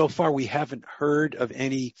 So far, we haven't heard of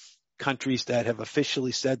any countries that have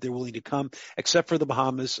officially said they're willing to come, except for the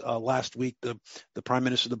Bahamas. Last week, the Prime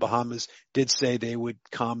Minister of the Bahamas did say they would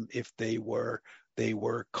come if they were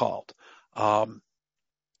called.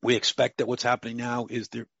 We expect that what's happening now is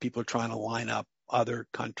people are trying to line up other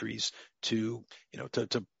countries to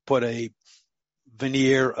put a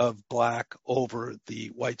veneer of black over the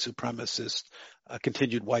white supremacist,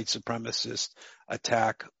 continued white supremacist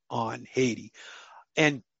attack on Haiti.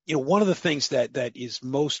 And one of the things that is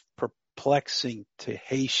most perplexing to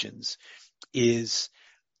Haitians is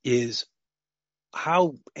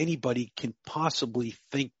how anybody can possibly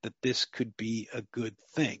think that this could be a good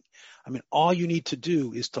thing. I mean, all you need to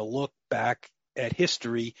do is to look back at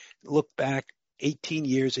history, look back 18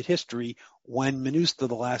 years at history when MINUSTA,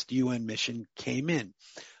 the last UN mission, came in.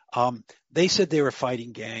 They said they were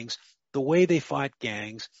fighting gangs. The way they fought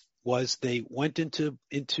gangs was they went into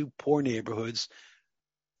poor neighborhoods,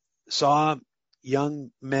 saw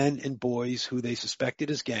young men and boys who they suspected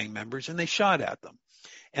as gang members, and they shot at them.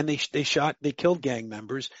 And they killed gang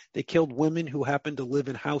members. They killed women who happened to live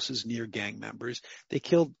in houses near gang members. They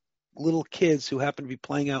killed little kids who happened to be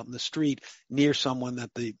playing out in the street near someone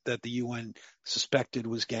that the UN suspected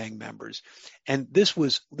was gang members. And this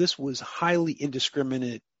was highly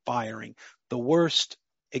indiscriminate firing. The worst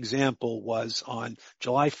example was on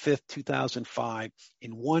July 5th, 2005.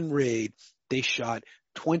 In one raid, they shot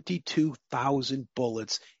 22,000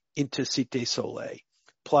 bullets into Cité Soleil,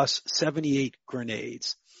 plus 78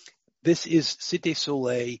 grenades. Cité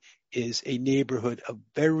Soleil is a neighborhood of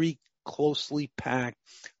very closely packed,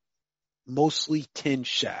 mostly tin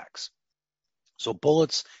shacks. So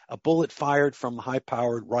a bullet fired from a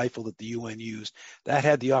high-powered rifle that the UN used, that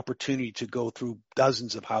had the opportunity to go through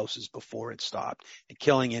dozens of houses before it stopped, and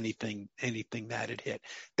killing anything that it hit.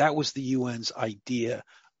 That was the UN's idea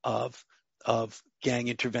of gang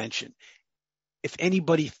intervention. If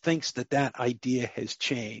anybody thinks that idea has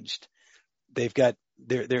changed, they've got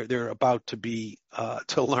they're about to be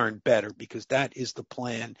to learn better, because that is the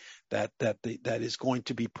plan that is going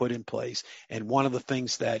to be put in place. And one of the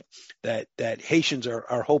things that Haitians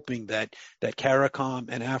are hoping that CARICOM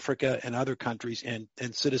and Africa and other countries and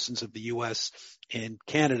citizens of the U.S. and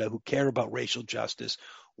Canada who care about racial justice,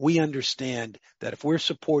 we understand that if we're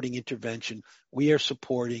supporting intervention, we are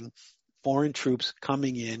supporting foreign troops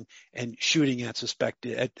coming in and shooting at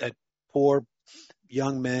poor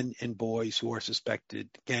young men and boys who are suspected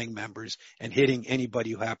gang members, and hitting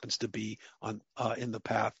anybody who happens to be on in the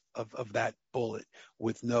path of that bullet,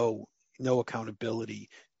 with no accountability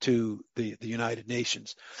to the United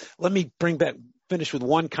Nations. Let me finish with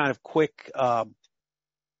one kind of quick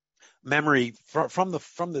memory from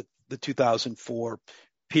the 2004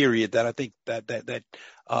 period that I think that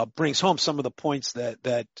brings home some of the points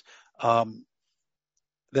that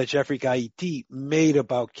Jeffrey Gaiti made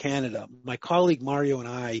about Canada. My colleague Mario and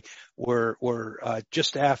I were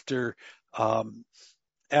just after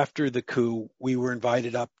the coup, we were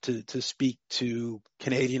invited up to speak to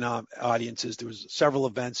Canadian audiences. There was several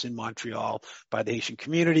events in Montreal by the Haitian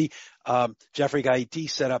community. Jeffrey Gaiti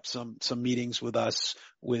set up some meetings with us,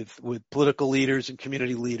 with political leaders and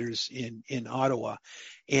community leaders in Ottawa.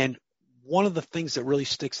 And one of the things that really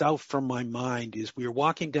sticks out from my mind is we were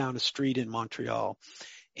walking down a street in Montreal,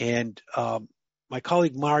 and my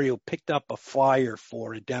colleague Mario picked up a flyer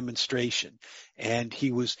for a demonstration, and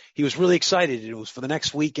he was really excited. It was for the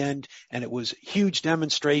next weekend, and it was a huge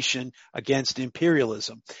demonstration against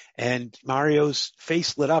imperialism. And Mario's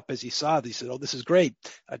face lit up as he saw it. He said, "Oh, this is great.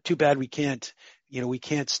 Too bad we can't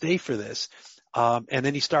stay for this." And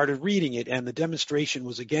then he started reading it, and the demonstration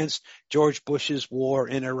was against George Bush's war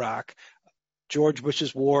in Iraq, George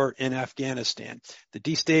Bush's war in Afghanistan, the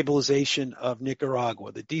destabilization of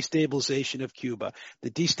Nicaragua, the destabilization of Cuba, the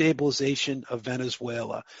destabilization of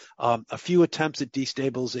Venezuela, a few attempts at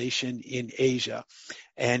destabilization in Asia.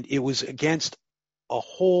 And it was against a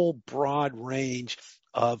whole broad range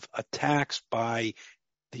of attacks by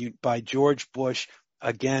George Bush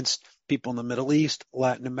against people in the Middle East,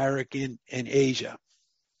 Latin America, and Asia.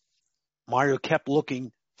 Mario kept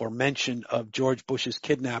looking for mention of George Bush's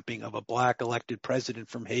kidnapping of a black elected president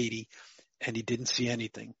from Haiti, and he didn't see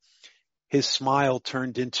anything. His smile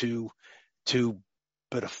turned into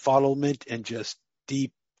befuddlement and just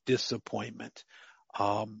deep disappointment.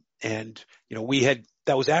 And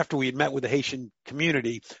that was after we had met with the Haitian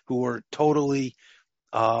community, who were totally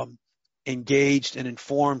engaged and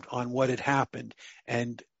informed on what had happened.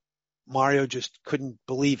 And Mario just couldn't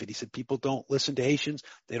believe it. He said, people don't listen to Haitians.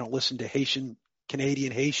 They don't listen to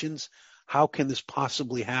Canadian Haitians. How can this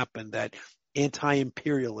possibly happen, that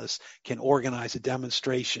anti-imperialists can organize a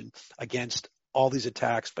demonstration against all these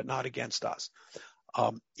attacks, but not against us?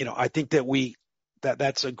 I think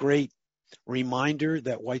that's a great reminder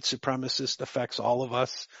that white supremacist affects all of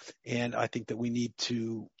us. And I think that we need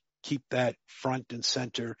to keep that front and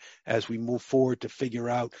center as we move forward to figure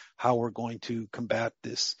out how we're going to combat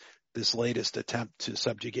this latest attempt to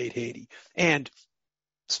subjugate Haiti. And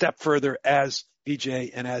step further, as Vijay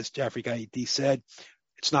and as Jeffrey Gaiti said,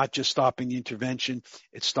 it's not just stopping the intervention,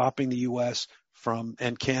 it's stopping the U.S.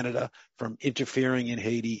 and Canada from interfering in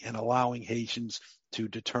Haiti and allowing Haitians to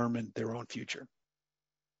determine their own future.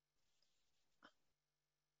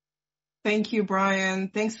 Thank you, Brian.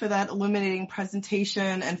 Thanks for that illuminating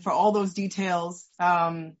presentation and for all those details.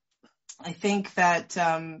 I think that,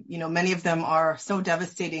 many of them are so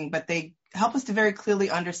devastating, but they help us to very clearly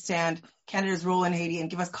understand Canada's role in Haiti and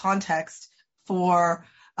give us context for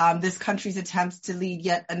this country's attempts to lead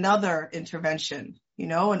yet another intervention,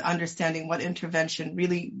 and understanding what intervention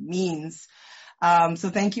really means.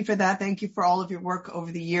 So thank you for that. Thank you for all of your work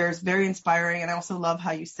over the years. Very inspiring. And I also love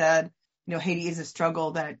how you said, Haiti is a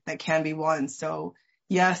struggle that can be won. So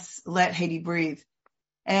yes, let Haiti breathe.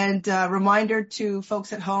 And reminder to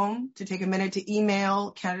folks at home to take a minute to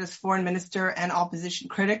email Canada's foreign minister and opposition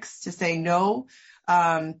critics to say no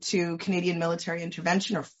to Canadian military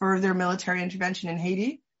intervention or further military intervention in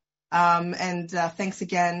Haiti. And thanks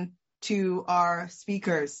again to our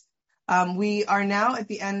speakers. We are now at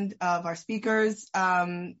the end of our speakers.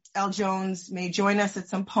 Elle Jones may join us at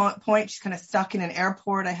some point. She's kind of stuck in an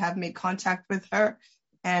airport. I have made contact with her.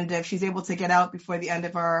 And if she's able to get out before the end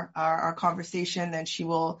of our conversation, then she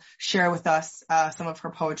will share with us some of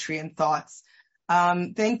her poetry and thoughts.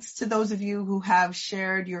 Thanks to those of you who have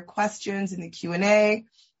shared your questions in the Q&A.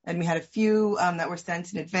 And we had a few that were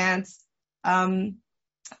sent in advance. I'm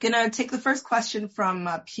going to take the first question from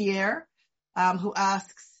Pierre, who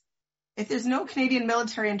asks, if there's no Canadian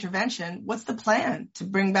military intervention, what's the plan to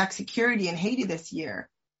bring back security in Haiti this year?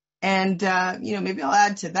 And, maybe I'll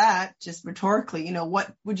add to that just rhetorically,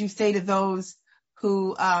 what would you say to those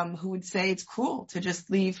who would say it's cruel to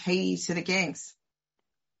just leave Haiti to the gangs?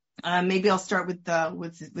 Maybe I'll start with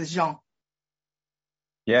Jean.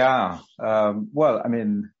 Yeah. Well, I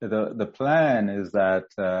mean, the plan is that,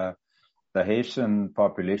 the Haitian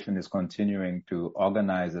population is continuing to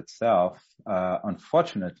organize itself.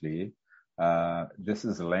 Unfortunately, this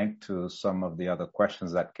is linked to some of the other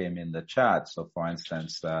questions that came in the chat. So, for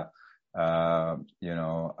instance,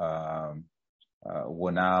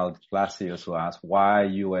 Ronald Placius, who asked why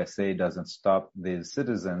USA doesn't stop the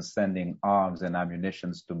citizens sending arms and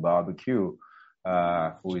ammunitions to Barbecue,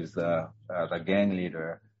 who is the gang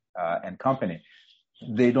leader and company.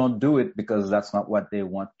 They don't do it because that's not what they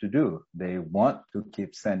want to do. They want to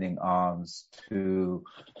keep sending arms to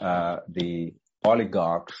the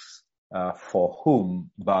oligarchs for whom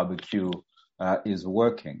Barbecue is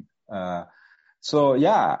working. So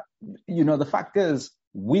yeah, the fact is,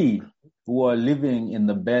 we who are living in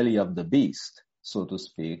the belly of the beast, so to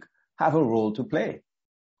speak, have a role to play.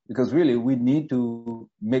 Because really, we need to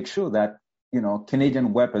make sure that,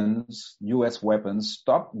 Canadian weapons, US weapons,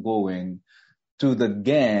 stop going to the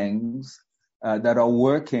gangs that are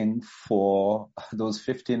working for those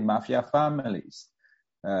 15 mafia families.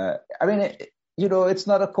 It's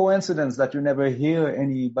not a coincidence that you never hear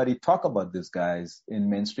anybody talk about these guys in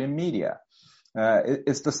mainstream media.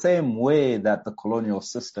 It's the same way that the colonial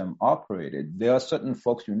system operated. There are certain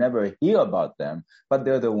folks you never hear about them, but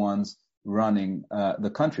they're the ones running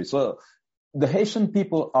the country. So the Haitian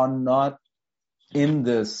people are not in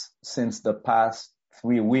this since the past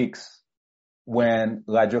 3 weeks when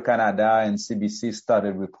Radio-Canada and CBC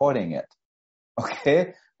started reporting it.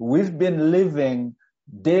 Okay? We've been living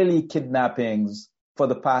daily kidnappings for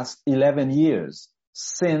the past 11 years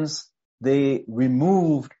since they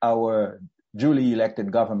removed our duly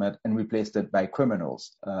elected government and replaced it by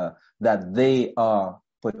criminals that they are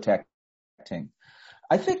protecting.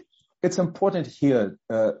 I think it's important here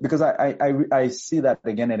because I see that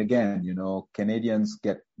again and again. Canadians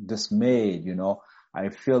get dismayed. I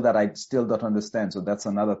feel that I still don't understand. So that's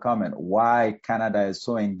another comment. Why Canada is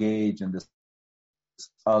so engaged in this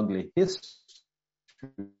ugly history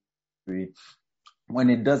when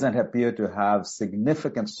it doesn't appear to have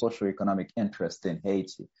significant socioeconomic interest in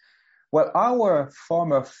Haiti. Well, our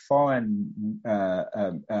former foreign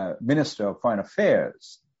Minister of Foreign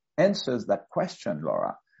Affairs answers that question,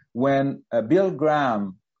 Laura, when Bill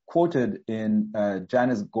Graham, quoted in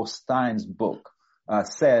Janice Gostein's book,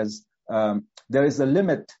 says there is a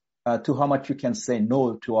limit to how much you can say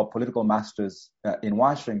no to our political masters in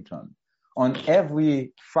Washington. On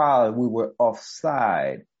every file, we were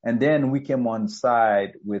offside, and then we came on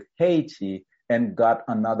side with Haiti and got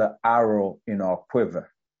another arrow in our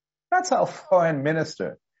quiver. That's our foreign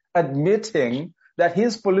minister admitting that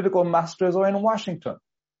his political masters are in Washington.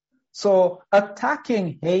 So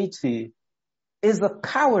attacking Haiti is a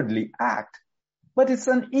cowardly act, but it's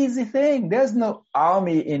an easy thing. There's no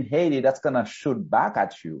army in Haiti that's going to shoot back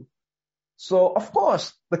at you. So, of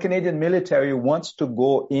course, the Canadian military wants to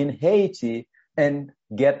go in Haiti and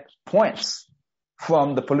get points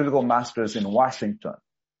from the political masters in Washington.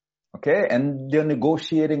 Okay? And they're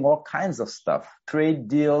negotiating all kinds of stuff, trade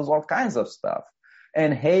deals, all kinds of stuff.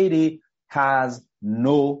 And Haiti has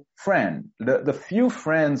no friend. The few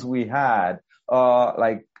friends we had are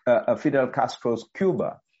like Fidel Castro's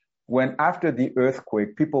Cuba. When after the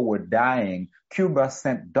earthquake, people were dying, Cuba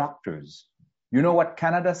sent doctors. You know what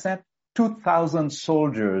Canada sent? 2,000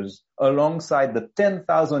 soldiers alongside the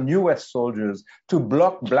 10,000 U.S. soldiers to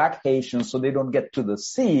block black Haitians so they don't get to the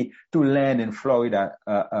sea to land in Florida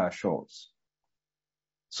shores.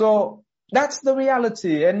 So that's the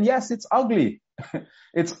reality. And yes, it's ugly.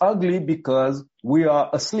 It's ugly because we are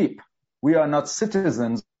asleep. We are not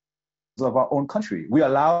citizens of our own country. We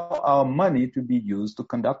allow our money to be used to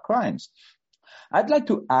conduct crimes. I'd like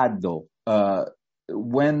to add, though,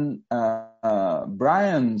 when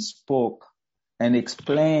Brian spoke and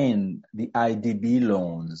explained the IDB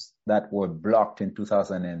loans that were blocked in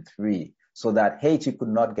 2003 so that Haiti could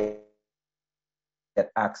not get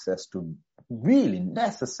access to really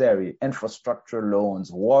necessary infrastructure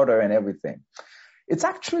loans, water and everything. It's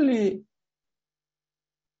actually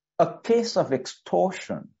a case of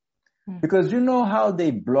extortion because you know how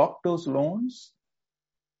they blocked those loans?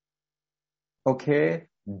 Okay,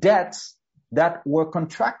 debts that were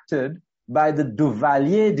contracted by the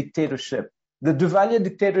Duvalier dictatorship. The Duvalier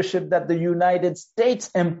dictatorship that the United States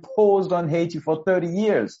imposed on Haiti for 30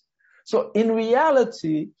 years. So in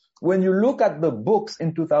reality, when you look at the books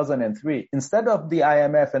in 2003, instead of the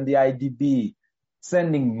IMF and the IDB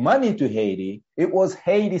sending money to Haiti. It was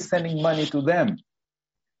Haiti sending money to them.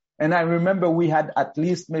 And I remember we had at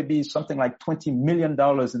least maybe something like $20 million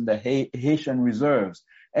in the Haitian reserves.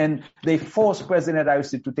 And they forced President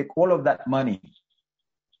Aristide to take all of that money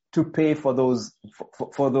to pay for those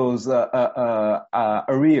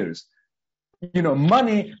arrears. You know,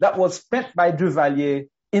 money that was spent by Duvalier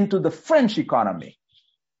into the French economy.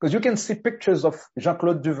 Because you can see pictures of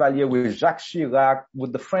Jean-Claude Duvalier with Jacques Chirac,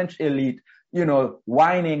 with the French elite, you know,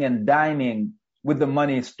 whining and dining with the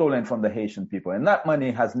money stolen from the Haitian people. And that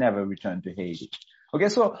money has never returned to Haiti. Okay,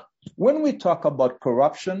 so when we talk about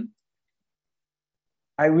corruption,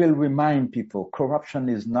 I will remind people, corruption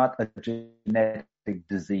is not a genetic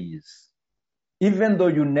disease. Even though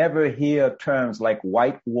you never hear terms like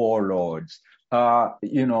white warlords,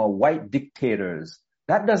 white dictators,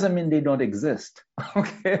 that doesn't mean they don't exist.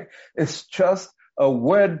 Okay? It's just a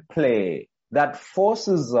word play that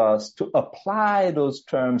forces us to apply those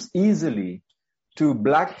terms easily to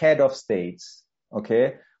black head of states,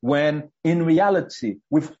 okay? When in reality,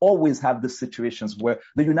 we've always had the situations where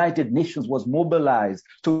the United Nations was mobilized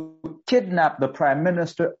to kidnap the Prime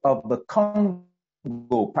Minister of the Congo,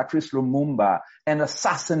 Patrice Lumumba, and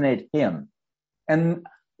assassinate him. And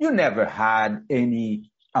you never had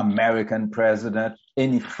any American president,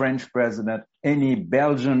 any French president, any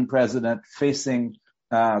Belgian president facing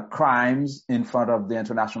crimes in front of the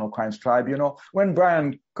International Crimes Tribunal. When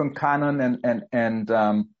Brian Concannon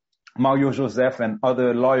and Mario Joseph and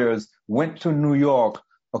other lawyers went to New York,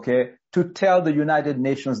 okay, to tell the United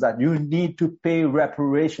Nations that you need to pay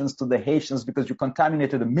reparations to the Haitians because you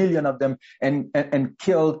contaminated 1 million of them and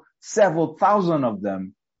killed several thousand of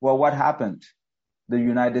them. Well, what happened? The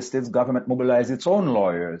United States government mobilized its own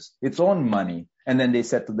lawyers, its own money, and then they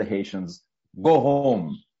said to the Haitians, go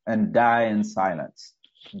home and die in silence.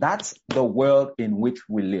 That's the world in which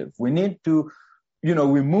we live. We need to,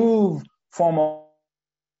 remove formal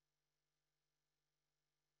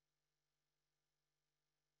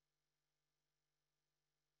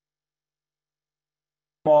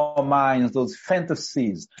minds, those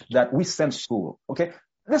fantasies that we send to school. Okay,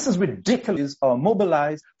 this is ridiculous. Are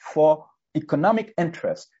mobilized for economic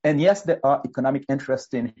interest, and yes, there are economic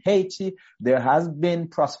interests in Haiti. There has been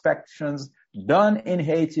prospections done in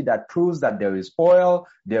Haiti that proves that there is oil,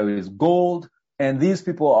 there is gold, and these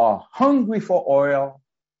people are hungry for oil.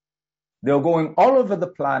 They're going all over the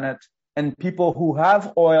planet, and people who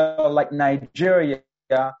have oil, like Nigeria,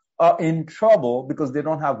 are in trouble because they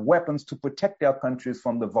don't have weapons to protect their countries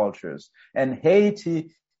from the vultures. And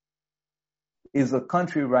Haiti is a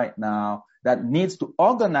country right now that needs to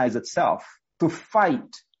organize itself to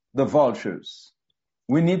fight the vultures.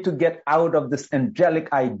 We need to get out of this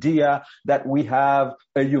angelic idea that we have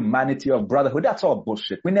a humanity of brotherhood. That's all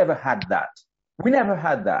bullshit. We never had that. We never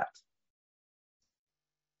had that.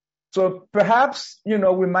 So perhaps, we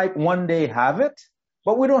might one day have it,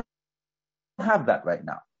 but we don't have that right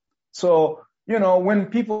now. So, when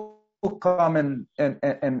people come and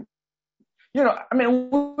we are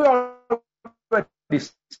already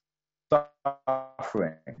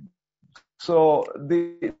suffering. So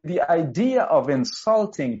the idea of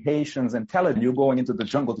insulting Haitians and telling you going into the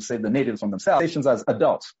jungle to save the natives from themselves, Haitians as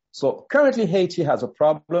adults. So currently Haiti has a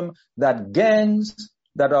problem that gangs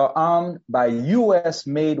that are armed by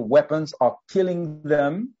US-made weapons are killing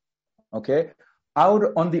them, okay, out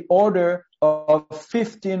on the order of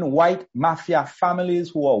 15 white mafia families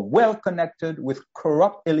who are well connected with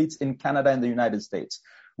corrupt elites in Canada and the United States.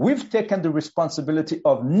 We've taken the responsibility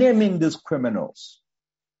of naming these criminals.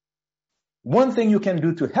 One thing you can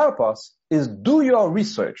do to help us is do your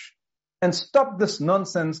research and stop this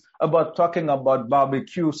nonsense about talking about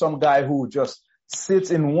barbecue, some guy who just sits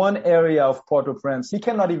in one area of Port-au-Prince. He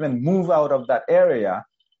cannot even move out of that area.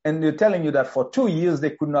 And they're telling you that for 2 years, they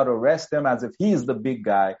could not arrest him as if he is the big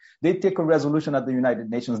guy. They take a resolution at the United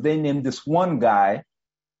Nations. They name this one guy.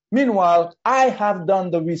 Meanwhile, I have done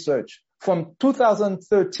the research from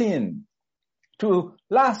 2013 to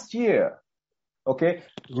last year. Okay.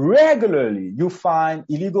 Regularly, you find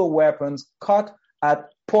illegal weapons caught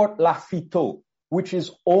at Port Lafitte, which is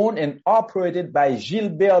owned and operated by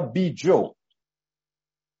Gilbert Bijot.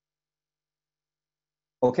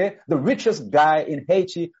 Okay, the richest guy in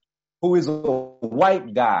Haiti, who is a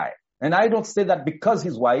white guy. And I don't say that because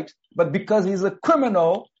he's white, but because he's a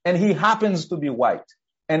criminal and he happens to be white.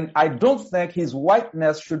 And I don't think his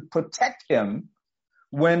whiteness should protect him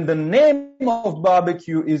when the name of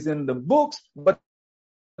barbecue is in the books, but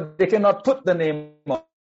they cannot put the name on.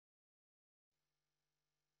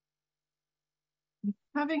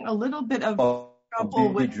 Having a little bit of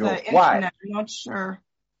trouble with the internet. Why? I'm not sure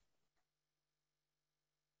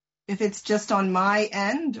it's just on my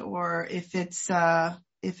end or if it's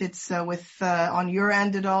with on your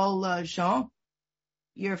end at all, Jean.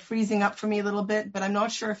 You're freezing up for me a little bit, but I'm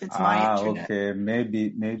not sure if it's my internet. Okay.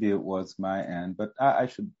 Maybe it was my end, but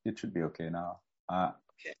it should be okay now.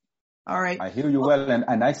 Okay. All right. I hear you well,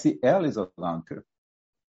 and I see Elle is around too.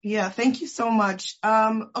 Yeah, thank you so much.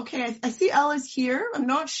 Okay, I see Elle is here. I'm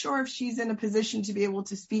not sure if she's in a position to be able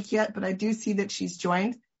to speak yet, but I do see that she's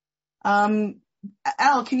joined. Elle,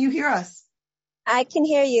 can you hear us? I can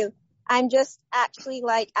hear you. I'm just actually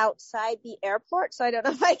outside the airport, so I don't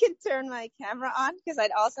know if I can turn my camera on because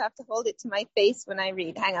I'd also have to hold it to my face when I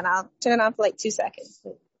read. Hang on, I'll turn it on for 2 seconds.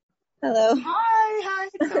 Hello. Hi.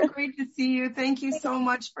 It's so great to see you. Thank you so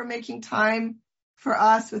much for making time for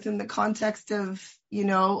us within the context of,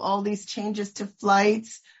 all these changes to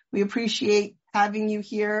flights. We appreciate having you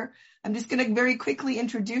here. I'm just going to very quickly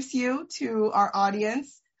introduce you to our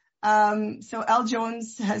audience. So Elle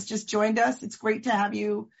Jones has just joined us. It's great to have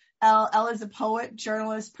you. Elle is a poet,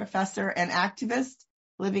 journalist, professor, and activist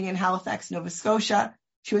living in Halifax, Nova Scotia.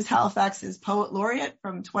 She was Halifax's Poet Laureate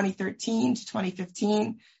from 2013 to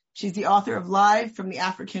 2015. She's the author of Live from the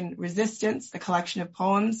African Resistance, a collection of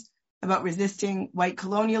poems about resisting white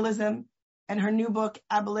colonialism. And her new book,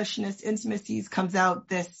 Abolitionist Intimacies, comes out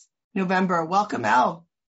this November. Welcome, Elle.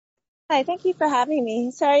 Hi, thank you for having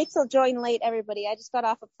me. Sorry to join late, everybody. I just got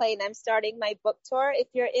off a plane. I'm starting my book tour. If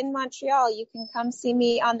you're in Montreal, you can come see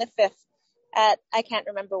me on the 5th at, I can't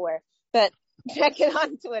remember where, but check it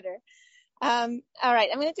on Twitter. All right,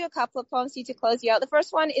 I'm going to do a couple of poems to close you out. The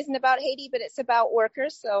first one isn't about Haiti, but it's about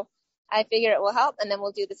workers, so I figure it will help, and then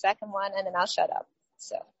we'll do the second one, and then I'll shut up.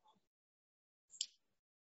 So,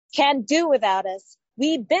 can't do without us.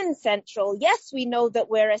 We've been central. Yes, we know that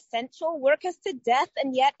we're essential. Work us to death,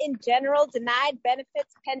 and yet in general, denied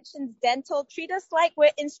benefits, pensions, dental. Treat us like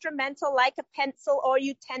we're instrumental, like a pencil or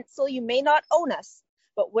utensil. You may not own us,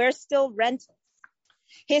 but we're still rentals.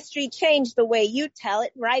 History changed the way you tell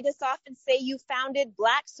it. Write us off and say you founded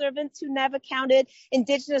black servants who never counted.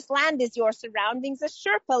 Indigenous land is your surroundings. A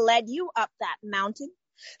Sherpa led you up that mountain.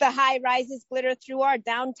 The high rises glitter through our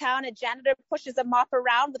downtown. A janitor pushes a mop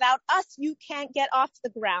around. Without us, you can't get off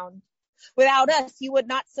the ground. Without us, you would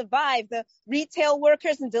not survive. The retail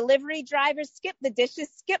workers and delivery drivers skip the dishes,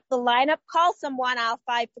 skip the lineup, call someone aisle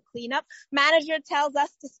 5 for cleanup. Manager tells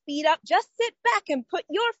us to speed up. Just sit back and put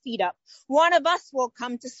your feet up. One of us will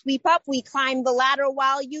come to sweep up. We climb the ladder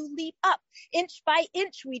while you leap up. Inch by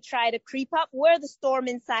inch, we try to creep up. We're the storm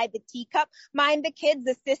inside the teacup. Mind the kids,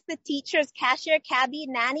 assist the teachers, cashier, cabbie,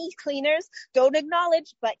 nanny, cleaners. Don't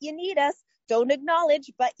acknowledge, but you need us. Don't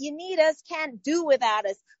acknowledge, but you need us. Can't do without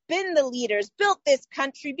us. Been the leaders, built this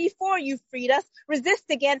country before you freed us. Resist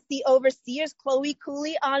against the overseers, Chloe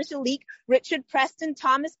Cooley, Angelique, Richard Preston,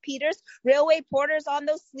 Thomas Peters, railway porters on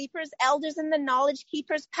those sleepers, elders and the knowledge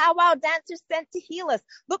keepers, powwow dancers sent to heal us.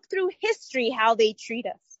 Look through history how they treat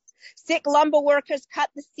us. Sick lumber workers cut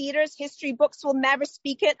the cedars. History books will never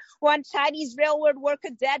speak it. One Chinese railroad worker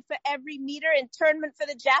dead for every meter. Internment for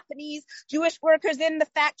the Japanese. Jewish workers in the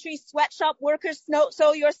factories. Sweatshop workers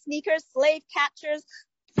sew your sneakers. Slave catchers.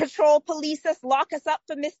 Patrol police us, lock us up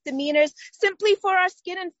for misdemeanors, simply for our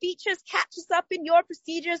skin and features, catch us up in your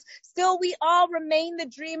procedures. Still, we all remain the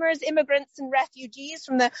dreamers, immigrants and refugees,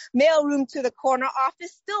 from the mailroom to the corner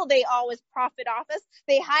office. Still, they always profit off us.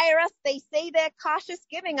 They hire us, they say they're cautious,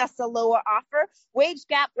 giving us a lower offer. Wage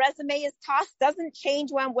gap resume is tossed, doesn't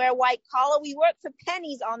change when we're white collar. We work for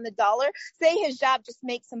pennies on the dollar. Say his job just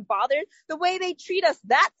makes them bothered. The way they treat us,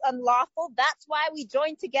 that's unlawful. That's why we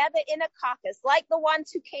join together in a caucus, like the ones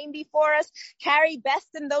who came before us, carry best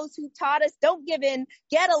in those who taught us. Don't give in,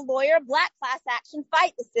 get a lawyer, black class action,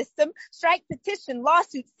 fight the system, strike petition,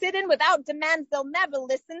 lawsuit, sit in without demands, they'll never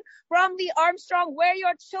listen. Bromley, Armstrong, where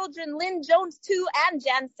your children, Lynn Jones too, and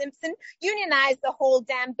Jan Simpson, unionize the whole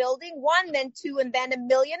damn building, 1, then 2, and then 1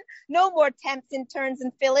 million. No more temps, interns,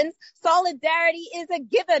 and fill-ins. Solidarity is a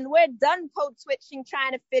given. We're done code switching,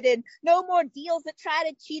 trying to fit in. No more deals that try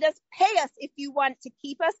to cheat us. Pay us if you want to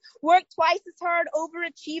keep us. Work twice as hard,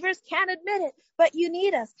 overachievers. Can't admit it, but you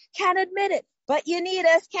need us. Can't admit it, but you need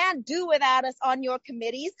us. Can't do without us on your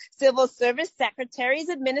committees. Civil service secretaries,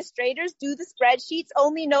 administrators, do the spreadsheets.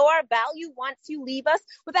 Only know our value once you leave us.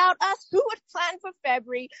 Without us, who would plan for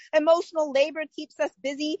February? Emotional labor keeps us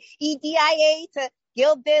busy. EDIA to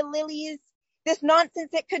gild their lilies. This nonsense,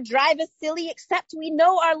 it could drive us silly, except we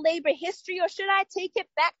know our labor history. Or should I take it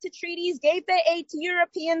back to treaties, gave their aid to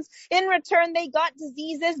Europeans, in return they got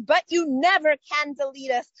diseases, but you never can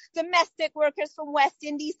delete us. Domestic workers from West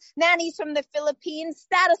Indies, nannies from the Philippines,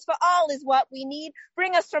 status for all is what we need.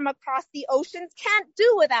 Bring us from across the oceans, can't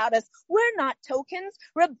do without us. We're not tokens,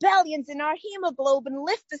 rebellions in our hemoglobin,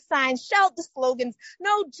 lift the signs, shout the slogans,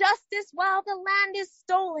 no justice while the land is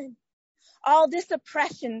stolen. All this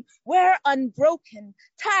oppression, we're unbroken,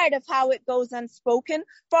 tired of how it goes unspoken.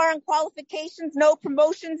 Foreign qualifications, no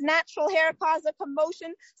promotions, natural hair cause a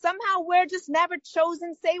commotion. Somehow we're just never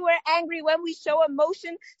chosen. Say we're angry when we show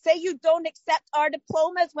emotion. Say you don't accept our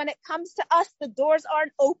diplomas. When it comes to us, the doors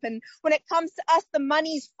aren't open. When it comes to us, the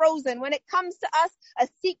money's frozen. When it comes to us, a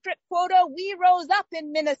secret quota. We rose up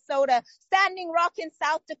in Minnesota, Standing Rock in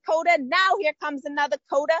South Dakota. Now here comes another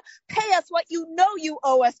coda. Pay us what you know you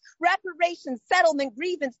owe us. Reparations, settlement,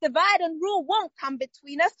 grievance, divide and rule won't come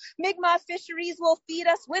between us. Mi'kmaq fisheries will feed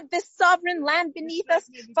us with this sovereign land beneath us.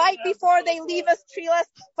 Fight before they leave us treeless.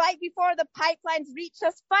 Fight before the pipelines reach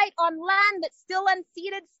us. Fight on land that's still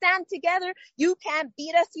unceded. Stand together. You can't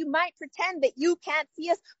beat us. You might pretend that you can't see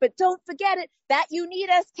us, but don't forget it. That you need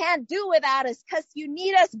us, can't do without us, 'cause you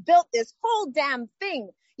need us built this whole damn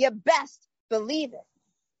thing. You best believe it.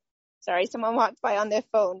 Sorry, someone walked by on their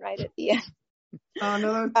phone right at the end. Oh,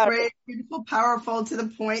 no, that's great. Beautiful, powerful, to the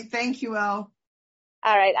point. Thank you, Elle.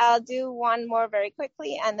 All right, I'll do one more very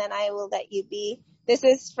quickly, and then I will let you be. This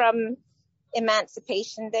is from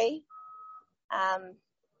Emancipation Day.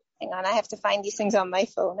 Hang on, I have to find these things on my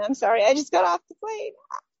phone. I'm sorry, I just got off the plane.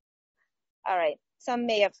 All right, some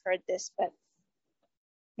may have heard this, but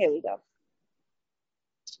here we go.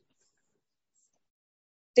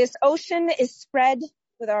 This ocean is spread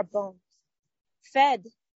with our bones, fed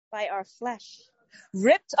by our flesh,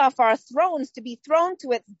 ripped off our thrones to be thrown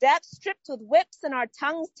to its depths, stripped with whips and our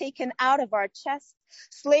tongues taken out of our chests.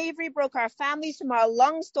 Slavery broke our families from our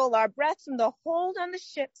lungs, stole our breath from the hold on the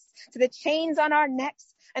ships to the chains on our necks.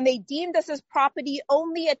 And they deemed us as property,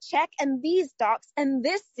 only a check. And these docks and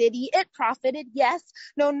this city, it profited, yes.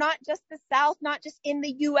 No, not just the South, not just in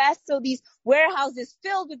the U.S. So these warehouses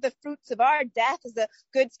filled with the fruits of our death as the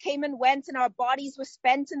goods came and went and our bodies were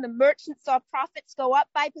spent and the merchants saw profits go up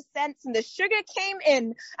by percents and the sugar came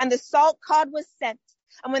in and the salt cod was sent.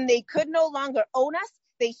 And when they could no longer own us,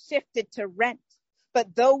 they shifted to rent.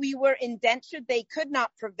 But though we were indentured, they could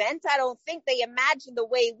not prevent. I don't think they imagined the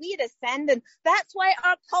way we'd ascend. And that's why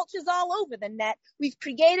our culture's all over the net. We've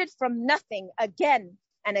created from nothing again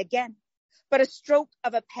and again. But a stroke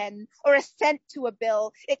of a pen or a cent to a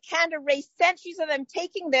bill, it can't erase centuries of them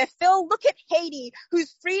taking their fill. Look at Haiti,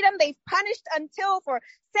 whose freedom they've punished until for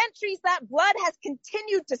centuries that blood has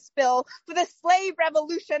continued to spill. For the slave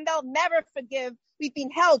revolution, they'll never forgive. We've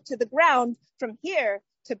been held to the ground from here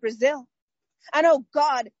to Brazil. And oh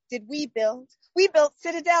God, did we build? We built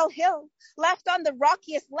Citadel Hill, left on the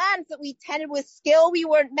rockiest lands that we tended with skill. We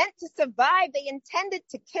weren't meant to survive, they intended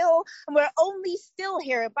to kill, and we're only still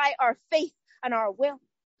here by our faith and our will.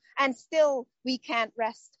 And still we can't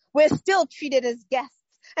rest. We're still treated as guests,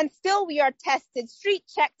 and still we are tested, street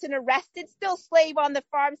checked and arrested, still slave on the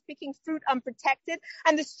farms picking fruit unprotected,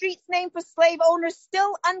 and the streets named for slave owners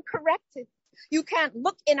still uncorrected. You can't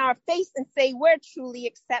look in our face and say we're truly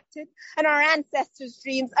accepted and our ancestors'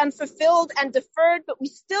 dreams unfulfilled and deferred, but we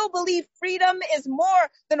still believe freedom is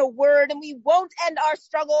more than a word, and we won't end our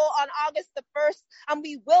struggle on August the 1st, and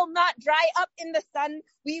we will not dry up in the sun.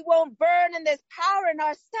 We won't burn, and there's power in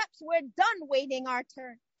our steps. We're done waiting our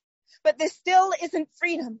turn. But this still isn't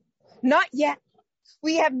freedom. Not yet.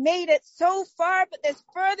 We have made it so far, but there's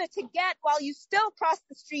further to get while you still cross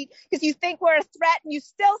the street because you think we're a threat and you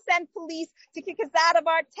still send police to kick us out of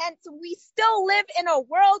our tents. And we still live in a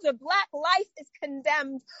world where Black life is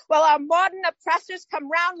condemned while our modern oppressors come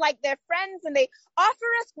round like their friends and they offer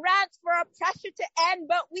us grants for our pressure to end,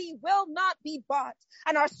 but we will not be bought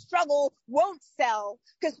and our struggle won't sell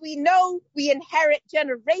because we know we inherit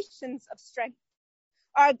generations of strength.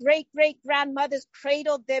 Our great-great-grandmothers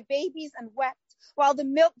cradled their babies and wept while the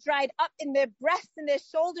milk dried up in their breasts and their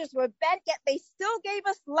shoulders were bent, yet they still gave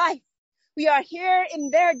us life. We are here in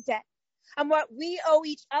their debt. And what we owe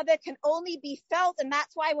each other can only be felt, and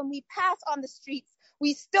that's why when we pass on the streets,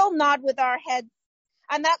 we still nod with our heads.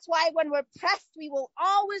 And that's why when we're pressed, we will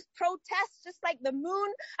always protest, just like the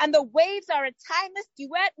moon and the waves are a timeless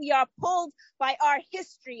duet. We are pulled by our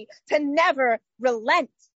history to never relent.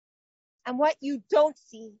 And what you don't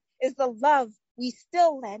see is the love we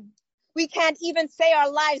still lend. We can't even say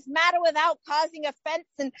our lives matter without causing offense,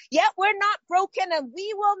 and yet we're not broken and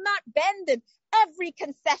we will not bend. And every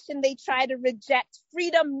concession they try to reject.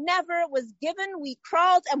 Freedom never was given. We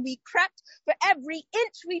crawled and we crept. For every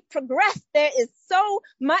inch we progressed, there is so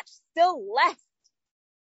much still left.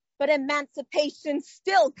 But emancipation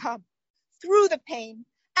still comes through the pain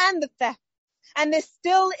and the theft. And this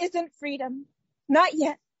still isn't freedom. Not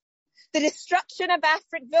yet. The destruction of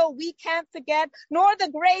Africville we can't forget, nor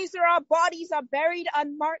the graves where our bodies are buried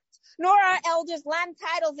unmarked, nor our elders' land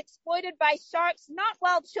titles exploited by sharks, not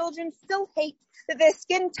while children still hate that their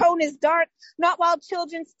skin tone is dark, not while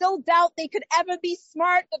children still doubt they could ever be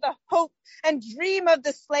smart, but the hope and dream of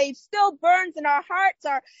the slave still burns in our hearts.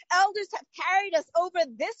 Our elders have carried us over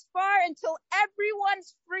this far until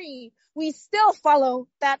everyone's free. We still follow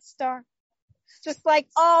that star. Just like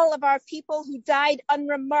all of our people who died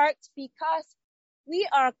unremarked, because we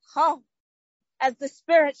are called, as the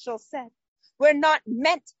spiritual said. We're not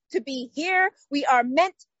meant to be here. We are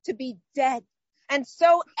meant to be dead. And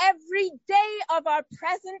so every day of our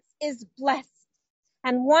presence is blessed.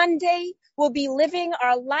 And one day we'll be living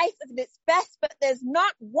our life at its best, but there's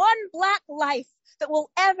not one Black life that will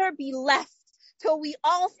ever be left. Till we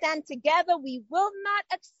all stand together, we will not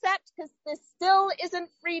accept, because this still isn't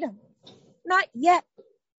freedom. Not yet.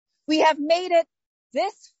 We have made it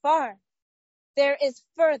this far. There is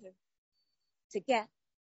further to get.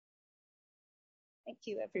 Thank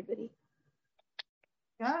you, everybody.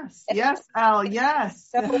 Yes, Al, yes.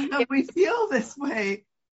 We feel this way.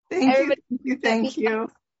 Thank you.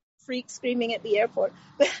 Freak screaming at the airport.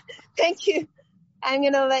 Thank you. I'm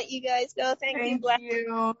going to let you guys go. Thank you, Black.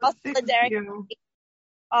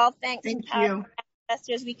 All thanks and power.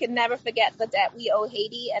 Ancestors, we can never forget the debt we owe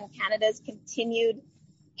Haiti and Canada's continued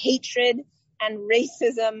hatred and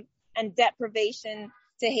racism and deprivation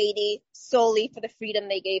to Haiti solely for the freedom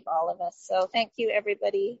they gave all of us. So thank you,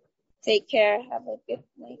 everybody. Take care. Have a good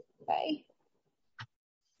night. Bye.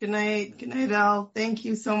 Good night, Elle. Thank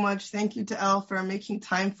you so much. Thank you to Elle for making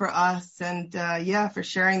time for us and, for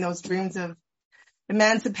sharing those dreams of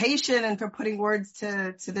emancipation and for putting words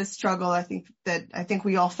to this struggle. I think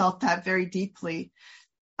we all felt that very deeply.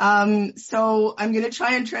 So I'm going to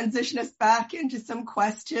try and transition us back into some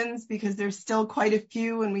questions because there's still quite a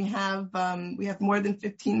few and we have more than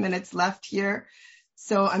 15 minutes left here.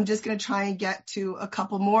 So I'm just going to try and get to a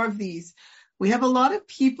couple more of these. We have a lot of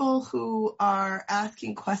people who are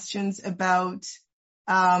asking questions about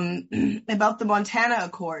the Montana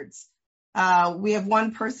Accords. We have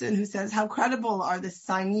one person who says, how credible are the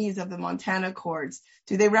signees of the Montana Accords?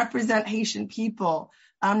 Do they represent Haitian people?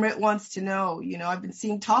 Amrit wants to know, I've been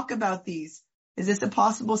seeing talk about these. Is this a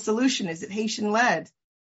possible solution? Is it Haitian led?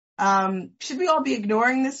 Should we all be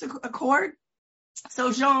ignoring this accord?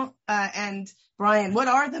 So Jean and Brian, what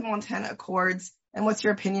are the Montana Accords and what's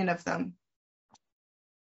your opinion of them?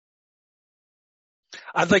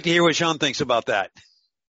 I'd like to hear what Jean thinks about that.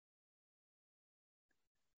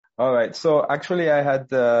 All right. So actually I had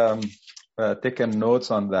taken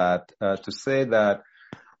notes on that to say that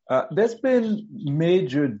there's been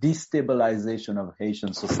major destabilization of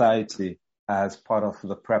Haitian society as part of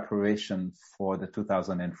the preparation for the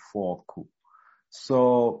 2004 coup.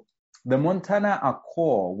 So the Montana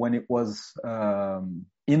Accord, when it was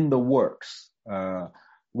in the works,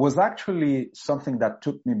 was actually something that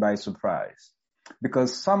took me by surprise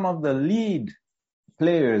because some of the lead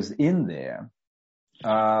players in there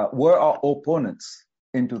were our opponents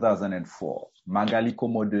in 2004. Magali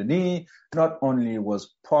Komodeni not only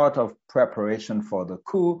was part of preparation for the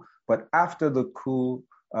coup, but after the coup,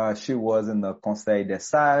 she was in the Conseil des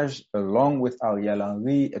Sages along with Ariel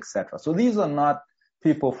Henry, etc. So these are not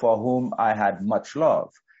people for whom I had much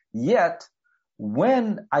love. Yet,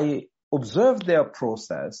 when I observed their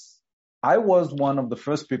process, I was one of the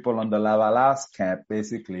first people on the Lavalas camp,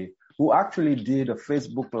 basically, who actually did a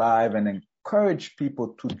Facebook Live and encouraged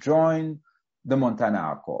people to join the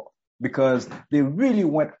Montana Accord because they really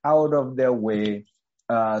went out of their way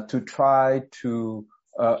to try to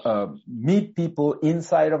meet people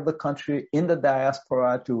inside of the country, in the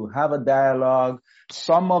diaspora, to have a dialogue.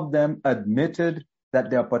 Some of them admitted that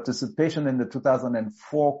their participation in the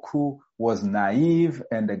 2004 coup was naive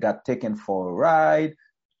and they got taken for a ride.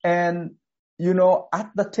 And, at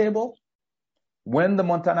the table, when the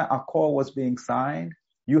Montana Accord was being signed,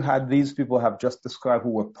 you had these people have just described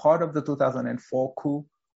who were part of the 2004 coup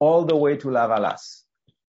all the way to Lavalas.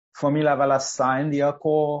 Fomi Lavalas signed the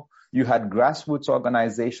Accord. You had grassroots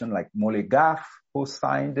organizations like Molegaf who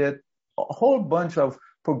signed it, a whole bunch of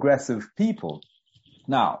progressive people.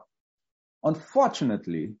 Now,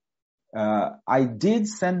 unfortunately, I did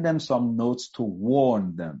send them some notes to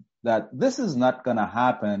warn them that this is not going to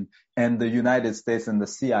happen and the United States and the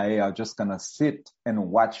CIA are just going to sit and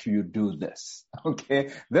watch you do this.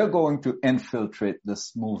 Okay? They're going to infiltrate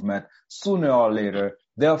this movement sooner or later.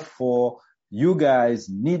 Therefore, you guys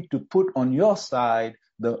need to put on your side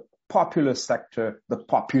the popular sector, the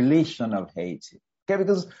population of Haiti. Okay?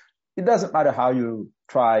 Because it doesn't matter how you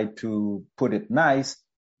try to put it nice.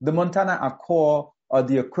 The Montana Accord are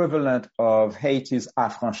the equivalent of Haiti's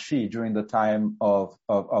affranchis during the time of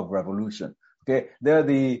revolution. Okay, they're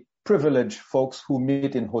the privileged folks who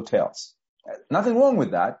meet in hotels. Nothing wrong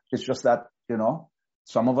with that. It's just that,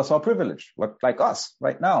 some of us are privileged, like us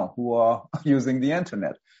right now, who are using the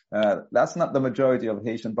internet. That's not the majority of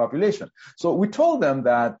Haitian population. So we told them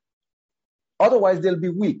that otherwise they'll be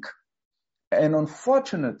weak. And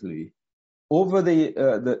unfortunately, over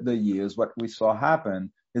the years, what we saw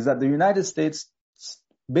happen is that the United States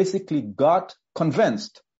basically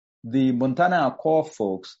convinced the Montana Accord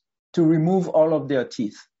folks to remove all of their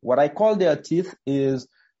teeth. What I call their teeth is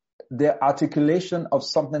their articulation of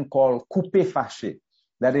something called coupé fâché.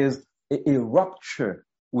 That is a rupture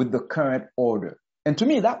with the current order. And to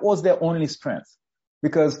me, that was their only strength,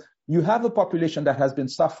 because you have a population that has been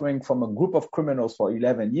suffering from a group of criminals for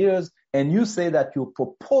 11 years, and you say that you're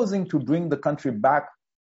proposing to bring the country back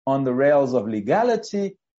on the rails of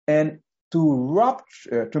legality and to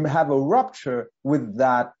have a rupture with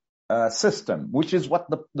that system, which is what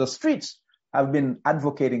the streets have been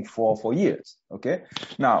advocating for years. Okay.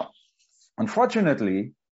 Now,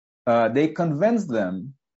 unfortunately, they convinced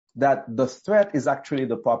them that the threat is actually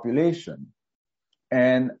the population,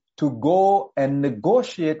 and to go and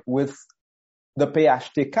negotiate with the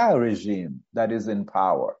PHTK regime that is in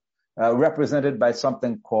power, represented by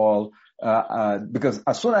something called, because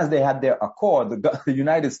as soon as they had their accord, the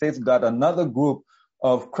United States got another group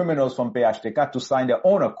of criminals from PHTK to sign their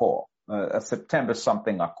own accord, a September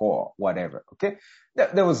something accord, whatever. Okay.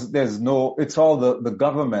 It's all the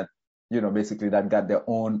government, basically that got their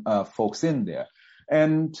own, folks in there.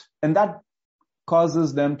 And that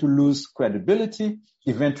causes them to lose credibility.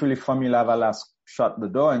 Eventually, Famille Lavalas shut the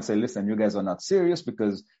door and say, listen, you guys are not serious,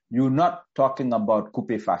 because you're not talking about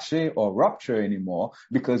coupé fâché or rupture anymore,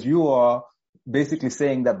 because you are basically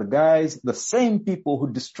saying that the same people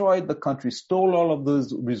who destroyed the country, stole all of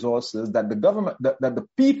those resources, that the government, that the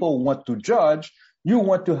people want to judge, you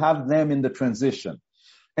want to have them in the transition.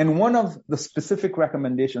 And one of the specific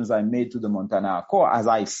recommendations I made to the Montana Accord, as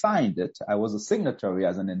I signed it, I was a signatory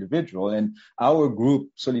as an individual, and our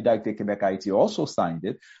group, Solidarité Québec Haïti, also signed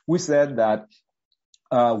it. We said that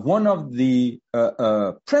one of the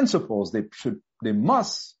principles they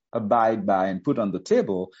must abide by and put on the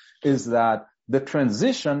table is that the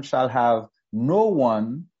transition shall have no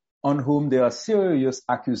one on whom there are serious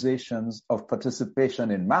accusations of participation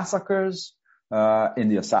in massacres, in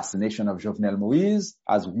the assassination of Jovenel Moïse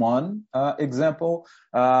as one example,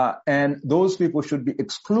 and those people should be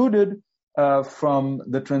excluded from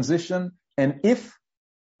the transition. And if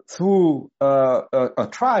through a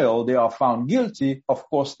trial they are found guilty, of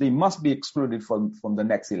course they must be excluded from the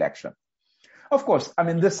next election. Of course, I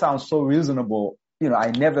mean, this sounds so reasonable.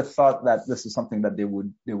 I never thought that this is something that they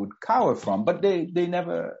would cower from, but they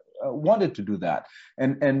never wanted to do that.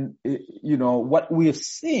 And what we're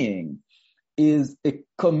seeing is a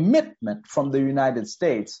commitment from the United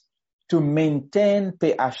States to maintain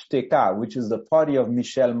PHTK, which is the party of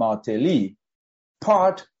Michel Martelly,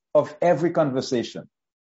 part of every conversation.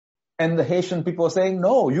 And the Haitian people are saying,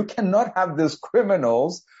 no, you cannot have these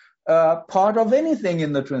criminals part of anything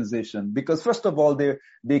in the transition, because first of all,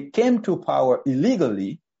 they came to power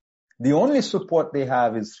illegally. The only support they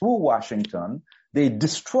have is through Washington. They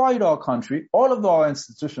destroyed our country. All of our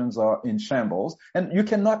institutions are in shambles, and you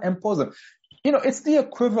cannot impose them. It's the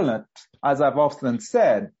equivalent, as I've often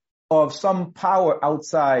said, of some power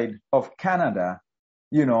outside of Canada,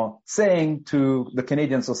 saying to the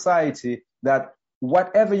Canadian society that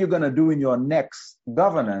whatever you're going to do in your next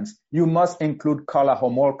governance, you must include Karla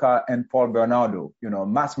Homolka and Paul Bernardo,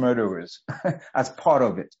 mass murderers, as part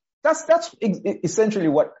of it. That's essentially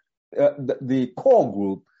what the core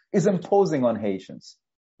group is imposing on Haitians.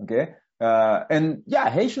 Okay.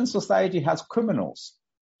 Haitian society has criminals.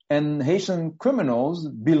 And Haitian criminals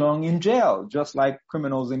belong in jail, just like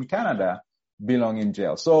criminals in Canada belong in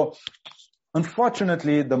jail. So,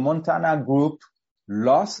 unfortunately, the Montana group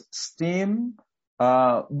lost steam,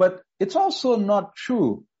 but it's also not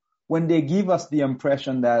true when they give us the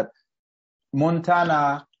impression that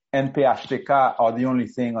Montana and PHTK are the only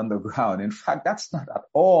thing on the ground. In fact, that's not at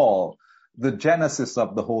all the genesis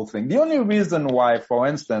of the whole thing. The only reason why, for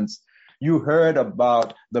instance, You heard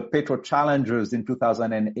about the Petro Challengers in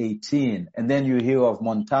 2018, and then you hear of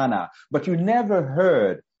Montana, but you never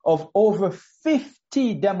heard of over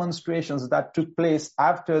 50 demonstrations that took place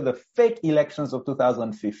after the fake elections of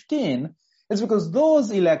 2015. It's because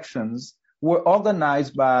those elections were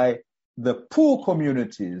organized by the poor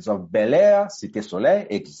communities of Bel Air, Cité Soleil,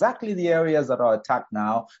 exactly the areas that are attacked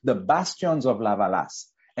now, the bastions of Lavalas.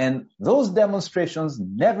 And those demonstrations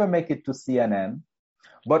never make it to CNN.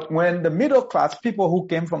 But when the middle class, people who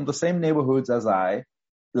came from the same neighborhoods as I,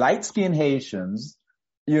 light-skinned Haitians,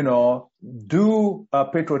 do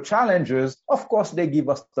Petro Challengers, of course they give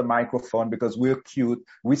us the microphone because we're cute,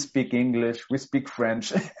 we speak English, we speak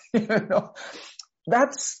French.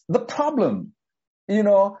 That's the problem.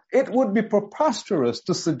 It would be preposterous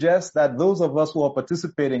to suggest that those of us who are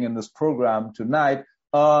participating in this program tonight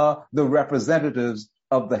are the representatives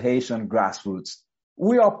of the Haitian grassroots.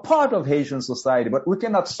 We are part of Haitian society, but we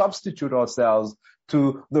cannot substitute ourselves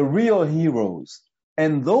to the real heroes.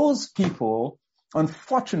 And those people,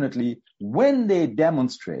 unfortunately, when they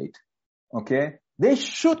demonstrate, they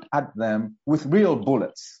shoot at them with real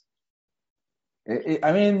bullets.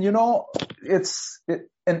 And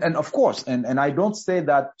of course, and I don't say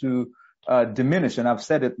that to diminish, and I've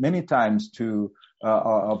said it many times to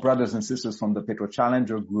our brothers and sisters from the Petro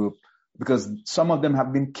Challenger group, because some of them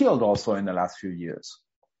have been killed also in the last few years.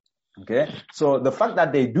 So the fact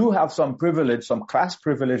that they do have some privilege, some class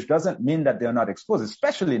privilege, doesn't mean that they're not exposed,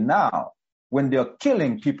 especially now when they're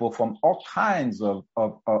killing people from all kinds of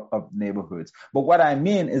neighborhoods. But what I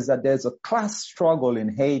mean is that there's a class struggle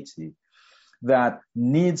in Haiti that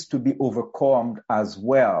needs to be overcome as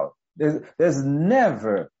well. There's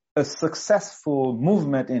never a successful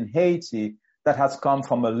movement in Haiti that has come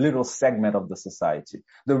from a little segment of the society.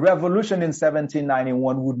 The revolution in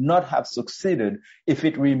 1791 would not have succeeded if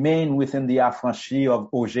it remained within the affranchis of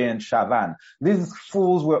Auger and Chavannes. These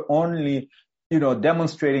fools were only,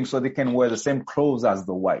 demonstrating so they can wear the same clothes as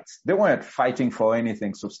the whites. They weren't fighting for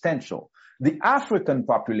anything substantial. The African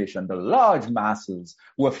population, the large masses,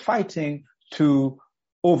 were fighting to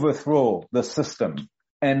overthrow the system.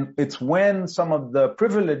 And it's when some of the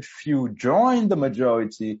privileged few joined the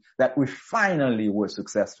majority that we finally were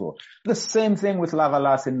successful. The same thing with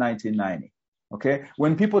Lavalas in 1990.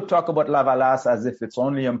 When people talk about Lavalas as if it's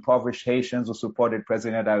only impoverished Haitians who supported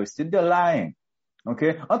President Aristide, they're lying.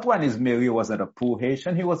 Antoine Ismeri wasn't a poor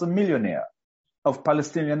Haitian. He was a millionaire of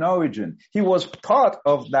Palestinian origin. He was part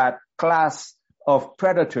of that class of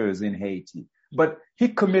predators in Haiti, but he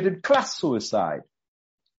committed class suicide.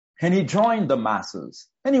 And he joined the masses,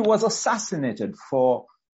 and he was assassinated for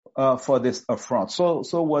this affront. So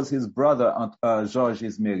was his brother,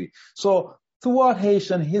 Georges Ismeri. So throughout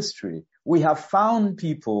Haitian history, we have found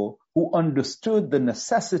people who understood the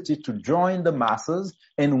necessity to join the masses.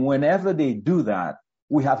 And whenever they do that,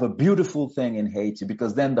 we have a beautiful thing in Haiti,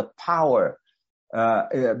 because then the power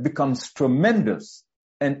becomes tremendous.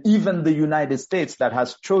 And even the United States, that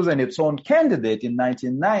has chosen its own candidate in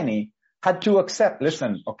 1990, had to accept,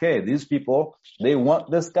 listen, these people, they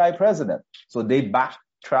want this guy president. So they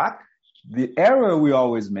backtrack. The error we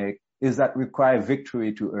always make is that we cry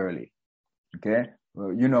victory too early.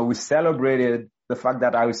 We celebrated the fact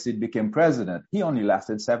that Aristide became president. He only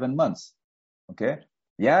lasted 7 months.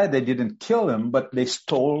 Yeah, they didn't kill him, but they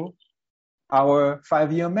stole our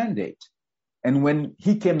 5-year mandate. And when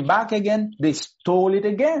he came back again, they stole it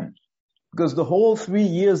again. Because the whole 3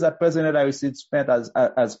 years that President Aristide spent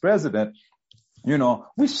as president,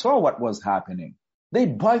 we saw what was happening. They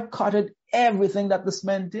boycotted everything that this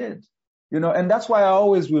man did. And that's why I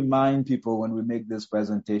always remind people when we make these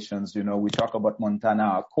presentations, we talk about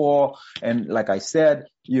Montana Accord. And like I said,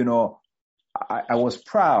 I was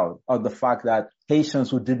proud of the fact that Haitians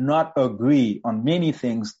who did not agree on many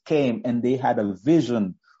things came and they had a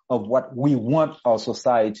vision of what we want our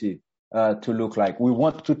society to look like. We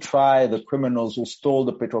want to try the criminals who stole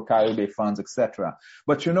the Petro-Caribe funds, etc.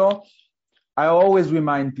 But I always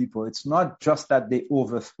remind people, it's not just that they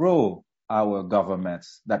overthrow our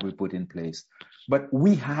governments that we put in place, but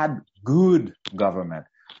we had good government.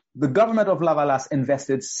 The government of Lavalas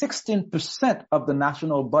invested 16% of the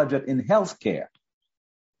national budget in healthcare.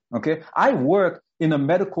 I work in a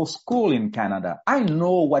medical school in Canada. I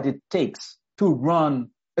know what it takes to run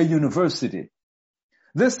a university.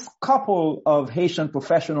 This couple of Haitian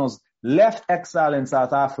professionals left exile in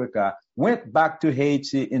South Africa, went back to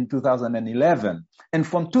Haiti in 2011. And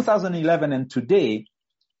from 2011 and today,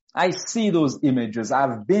 I see those images.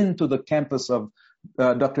 I've been to the campus of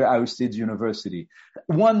Dr. Aristide's University.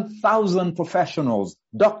 1,000 professionals,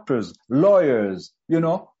 doctors, lawyers,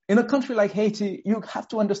 in a country like Haiti, you have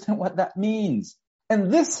to understand what that means.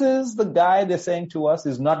 And this is the guy they're saying to us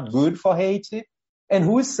is not good for Haiti. And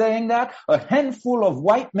who is saying that? A handful of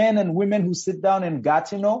white men and women who sit down in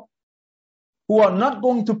Gatineau, who are not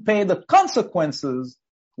going to pay the consequences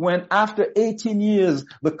when after 18 years,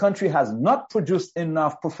 the country has not produced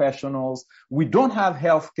enough professionals, we don't have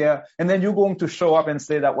health care, and then you're going to show up and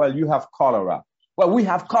say that, well, you have cholera. Well, we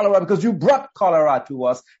have cholera because you brought cholera to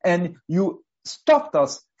us and you stopped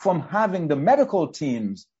us from having the medical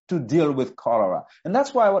teams to deal with cholera. And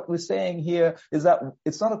that's why what we're saying here is that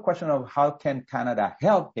it's not a question of how can Canada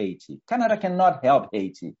help Haiti. Canada cannot help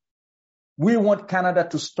Haiti. We want Canada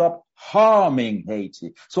to stop harming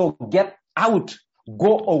Haiti. So get out,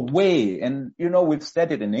 go away. And, we've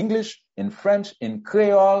said it in English, in French, in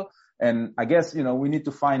Creole. And I guess, we need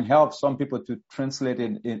to find help, some people to translate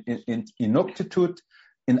it in Inuktitut,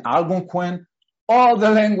 in Algonquin, all the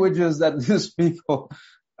languages that these people,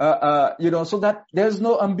 so that there's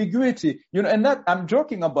no ambiguity, and that I'm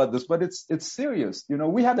joking about this, but it's serious.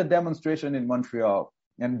 We had a demonstration in Montreal,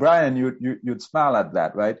 and Brian, you'd smile at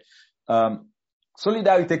that, right?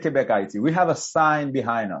 Solidarité Québec Haïti. We have a sign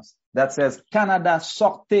behind us that says Canada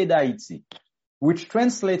sortez d'Haïti, which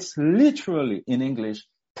translates literally in English,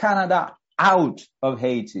 Canada out of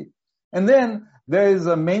Haiti. And then there is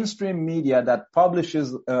a mainstream media that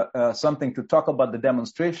publishes something to talk about the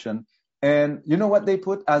demonstration. And you know what they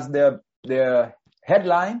put as their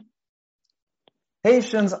headline?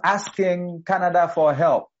 Haitians asking Canada for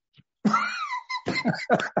help.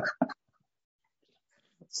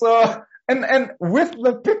 So, and with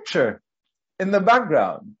the picture in the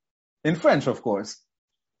background, in French, of course.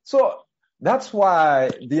 So that's why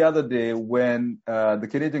the other day when the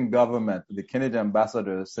Canadian government, the Canadian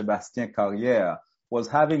ambassador, Sébastien Carrière, was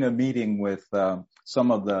having a meeting with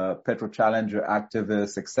some of the Petro Challenger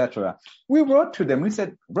activists, etc., we wrote to them. We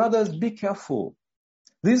said, brothers, be careful.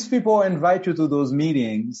 These people invite you to those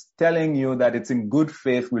meetings telling you that it's in good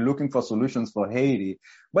faith, we're looking for solutions for Haiti,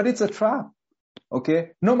 but it's a trap.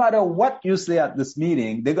 Okay? No matter what you say at this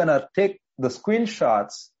meeting, they're going to take the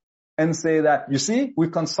screenshots and say that, you see, we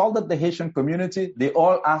consulted the Haitian community. They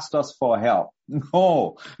all asked us for help.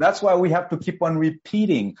 No, that's why we have to keep on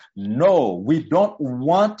repeating. No, we don't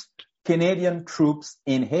want Canadian troops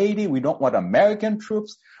in Haiti. We don't want American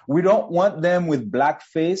troops. We don't want them with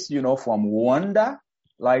blackface, from Rwanda,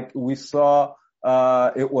 like we saw,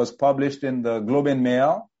 it was published in the Globe and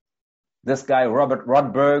Mail. This guy, Robert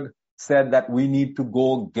Rodberg, said that we need to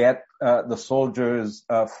go get the soldiers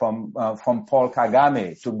from Paul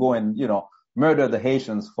Kagame to go and, murder the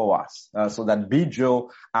Haitians for us, so that Bijo,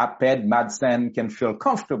 Aped, Madsen can feel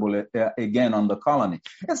comfortable again on the colony.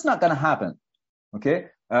 It's not going to happen. Okay?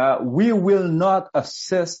 We will not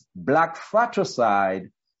assist black fratricide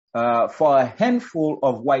for a handful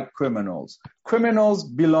of white criminals. Criminals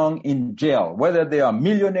belong in jail, whether they are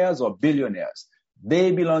millionaires or billionaires.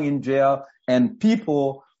 They belong in jail, and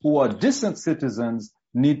people who are decent citizens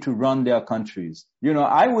need to run their countries.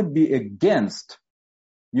 I would be against,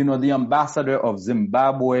 the ambassador of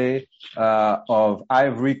Zimbabwe, of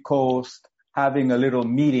Ivory Coast, having a little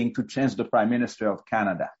meeting to change the Prime Minister of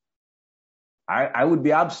Canada. I would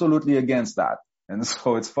be absolutely against that. And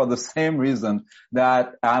so it's for the same reason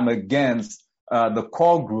that I'm against the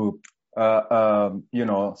core group,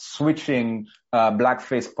 switching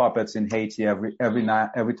blackface puppets in Haiti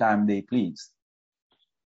every time they please.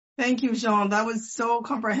 Thank you, Jean. That was so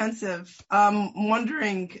comprehensive.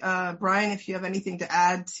 Wondering, Brian, if you have anything to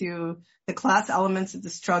add to the class elements of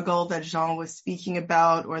the struggle that Jean was speaking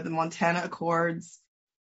about, or the Montana Accords.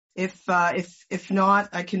 If not,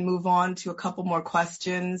 I can move on to a couple more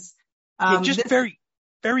questions. Very,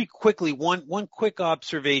 very quickly, one quick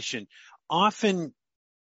observation. Often,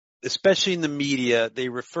 especially in the media, they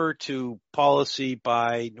refer to policy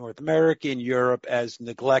by North America and Europe as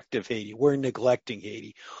neglect of Haiti. We're neglecting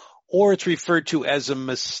Haiti. Or it's referred to as a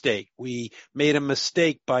mistake. We made a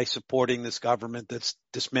mistake by supporting this government that's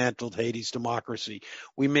dismantled Haiti's democracy.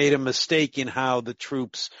 We made a mistake in how the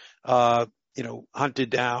troops, hunted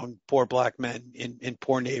down poor black men in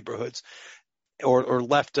poor neighborhoods, or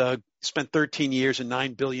spent 13 years and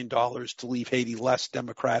 $9 billion to leave Haiti less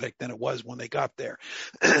democratic than it was when they got there.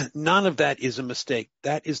 None of that is a mistake.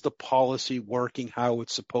 That is the policy working how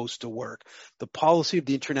it's supposed to work. The policy of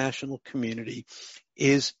the international community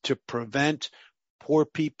is to prevent poor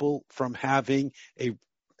people from having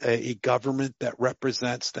a government that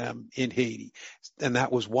represents them in Haiti. And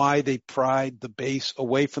that was why they pried the base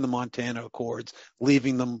away from the Montana Accords,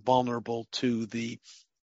 leaving them vulnerable to the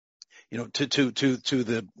to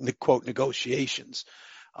the quote negotiations.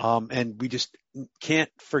 And we just can't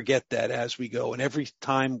forget that as we go. And every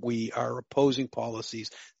time we are opposing policies,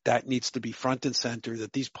 that needs to be front and center,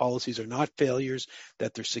 that these policies are not failures,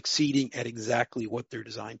 that they're succeeding at exactly what they're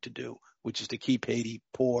designed to do, which is to keep Haiti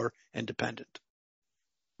poor and dependent.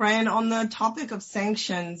 Brian, on the topic of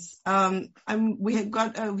sanctions, we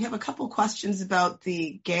have a couple questions about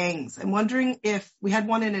the gangs. I'm wondering if we had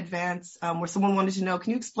one in advance where someone wanted to know,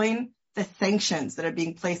 can you explain the sanctions that are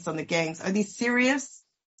being placed on the gangs? Are these serious?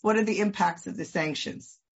 What are the impacts of the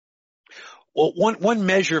sanctions? Well, one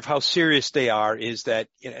measure of how serious they are is that,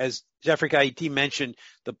 as Jeffrey Haiti mentioned,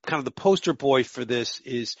 the poster boy for this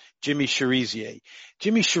is Jimmy Cherizier.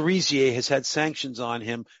 Jimmy Cherizier has had sanctions on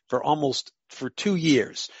him for 2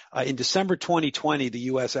 years. In December 2020, the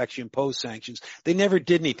U.S. actually imposed sanctions. They never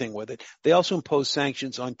did anything with it. They also imposed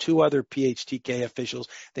sanctions on 2 other PHTK officials.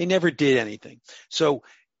 They never did anything. So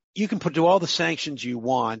you can do all the sanctions you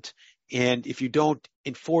want, and if you don't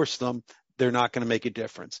enforce them, they're not going to make a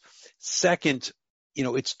difference. Second,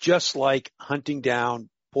 it's just like hunting down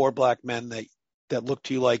poor black men that look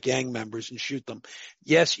to you like gang members and shoot them.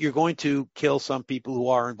 Yes, you're going to kill some people who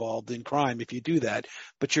are involved in crime if you do that,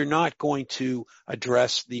 but you're not going to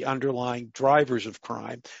address the underlying drivers of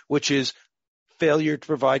crime, which is failure to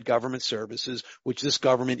provide government services, which this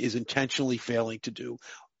government is intentionally failing to do.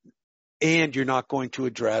 And you're not going to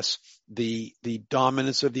address the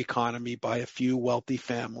dominance of the economy by a few wealthy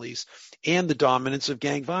families and the dominance of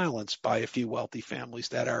gang violence by a few wealthy families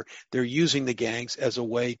they're using the gangs as a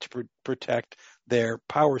way to protect their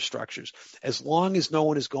power structures. As long as no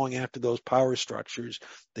one is going after those power structures,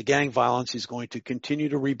 the gang violence is going to continue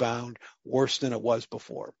to rebound worse than it was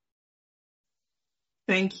before.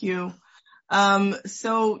 Thank you. I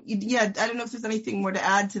don't know if there's anything more to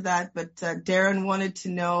add to that, but Darren wanted to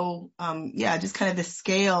know, just kind of the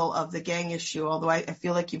scale of the gang issue, although I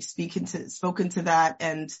feel like you've spoken to that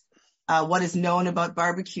and what is known about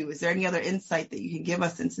barbecue. Is there any other insight that you can give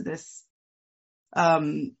us into this,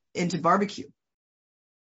 into barbecue?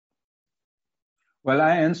 Well,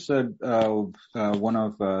 I answered one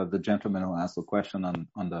of the gentlemen who asked the question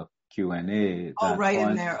on the Q&A. Oh, right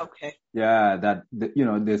in there. Okay. Yeah,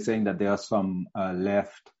 they're saying that there are some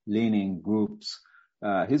left-leaning groups.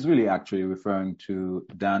 He's really actually referring to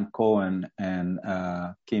Dan Cohen and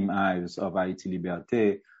Kim Ives of Haiti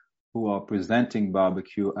Liberté, who are presenting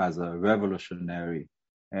barbecue as a revolutionary.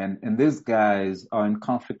 And these guys are in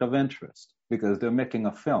conflict of interest because they're making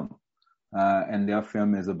a film. And their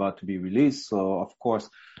film is about to be released. So, of course,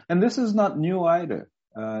 and this is not new either.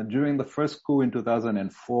 During the first coup in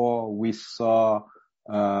 2004, we saw,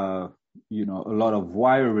 a lot of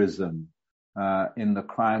voyeurism, in the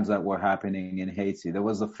crimes that were happening in Haiti. There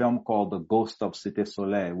was a film called The Ghost of Cité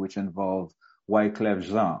Soleil, which involved Wyclef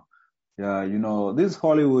Jean. These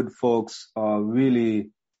Hollywood folks are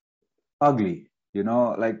really ugly.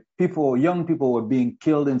 Young people were being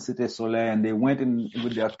killed in Cité Soleil, and they went in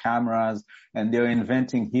with their cameras and they're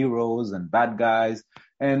inventing heroes and bad guys.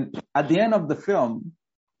 And at the end of the film,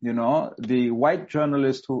 the white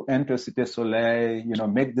journalists who enter Cité Soleil,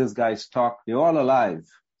 make these guys talk, they're all alive.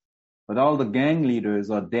 But all the gang leaders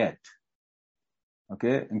are dead.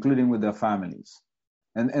 Okay? Including with their families.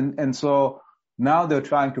 And so now they're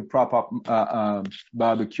trying to prop up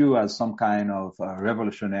barbecue as some kind of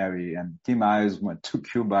revolutionary. And Kim Ives went to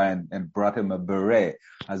Cuba and brought him a beret,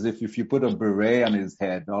 as if you put a beret on his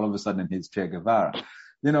head, all of a sudden he's Che Guevara.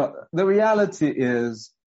 The reality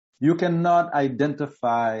is you cannot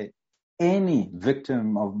identify any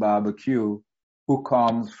victim of barbecue who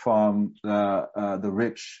comes from the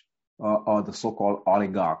rich or the so-called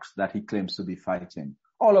oligarchs that he claims to be fighting.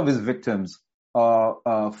 All of his victims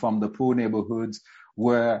are from the poor neighborhoods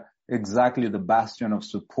where exactly the bastion of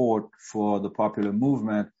support for the popular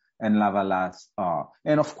movement and Lavalas are.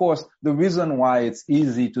 And of course, the reason why it's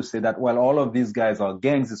easy to say that, well, all of these guys are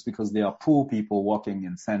gangs is because they are poor people walking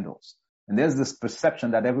in sandals. And there's this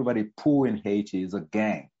perception that everybody poor in Haiti is a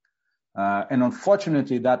gang. And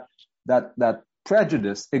unfortunately, that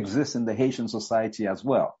prejudice exists in the Haitian society as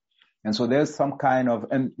well. And so there's some kind of,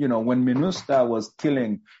 and when MINUSTA was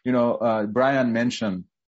killing, Brian mentioned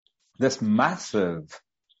this massive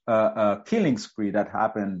killing spree that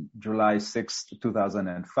happened July 6,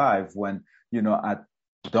 2005, when, at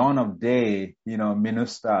dawn of day,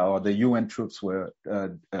 MINUSTA or the UN troops were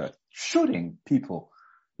shooting people.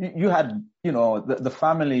 You had, the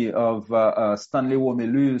family of Stanley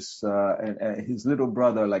Womelus and his little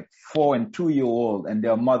brother, like 4 and 2-year-old, and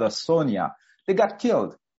their mother Sonia. They got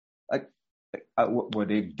killed. Were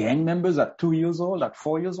they gang members at 2 years old, at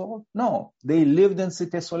 4 years old? No, they lived in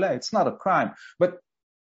Cité Soleil. It's not a crime. But,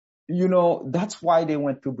 that's why they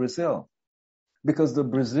went to Brazil. because the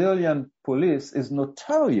Brazilian police is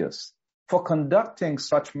notorious for conducting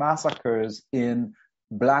such massacres in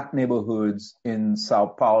black neighborhoods in Sao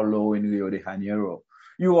Paulo, in Rio de Janeiro.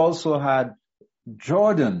 You also had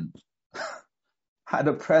Jordan had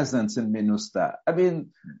a presence in MINUSTA. I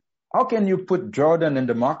mean, how can you put Jordan and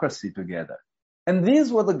democracy together? And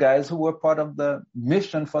these were the guys who were part of the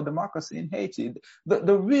mission for democracy in Haiti.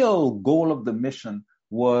 The real goal of the mission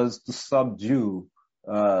was to subdue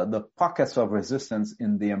the pockets of resistance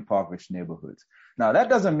in the impoverished neighborhoods. Now, that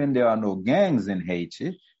doesn't mean there are no gangs in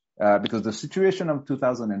Haiti, because the situation of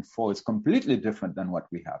 2004 is completely different than what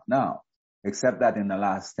we have now, except that in the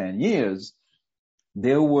last 10 years,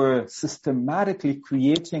 they were systematically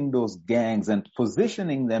creating those gangs and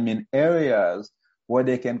positioning them in areas where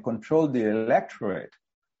they can control the electorate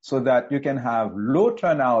so that you can have low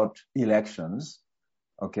turnout elections,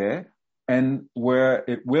 okay, and where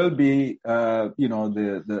it will be,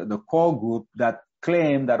 the core group that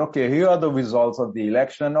claim that, okay, here are the results of the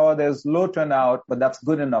election, or there's low turnout, but that's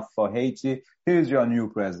good enough for Haiti. Here's your new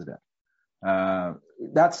president. The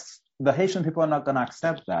Haitian people are not going to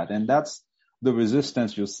accept that, and that's the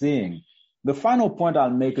resistance you're seeing. The final point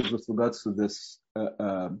I'll make is with regards to this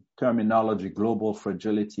terminology, Global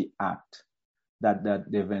Fragility Act, that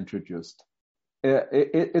they've introduced.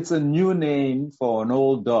 It's a new name for an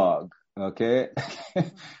old dog, okay?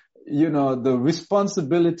 The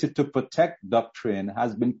responsibility to protect doctrine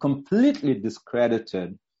has been completely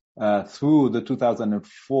discredited through the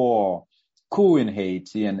 2004 coup in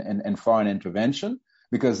Haiti and foreign intervention,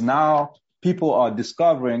 because now people are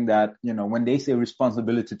discovering that, when they say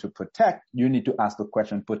responsibility to protect, you need to ask the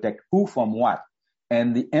question, protect who from what?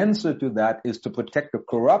 And the answer to that is to protect the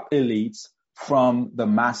corrupt elites from the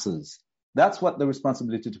masses. That's what the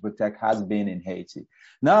responsibility to protect has been in Haiti.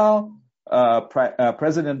 Now,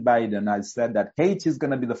 President Biden has said that Haiti is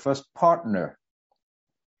going to be the first partner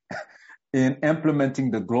in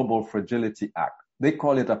implementing the Global Fragility Act. They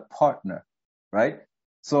call it a partner, right?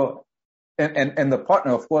 So, and the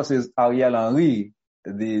partner, of course, is Ariel Henry,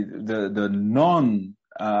 the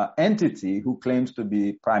non-entity who claims to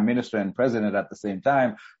be prime minister and president at the same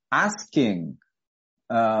time, asking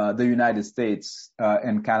the United States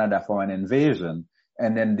and Canada for an invasion.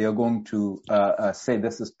 And then they're going to say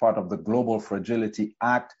this is part of the Global Fragility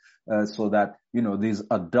Act, so that, these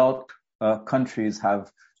adult countries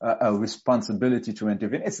have a responsibility to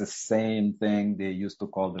intervene. It's the same thing they used to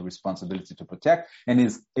call the responsibility to protect. And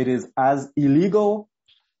it is as illegal,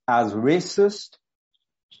 as racist,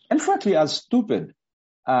 and frankly, as stupid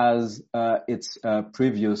as its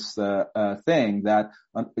previous thing that,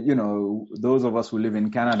 those of us who live in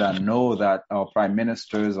Canada know that our prime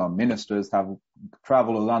ministers or ministers have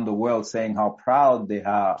traveled around the world saying how proud they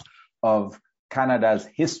are of Canada's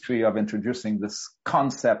history of introducing this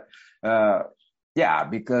concept.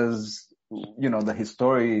 Because, the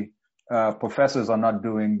history professors are not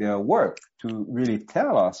doing their work to really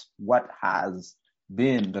tell us what has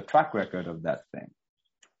been the track record of that thing.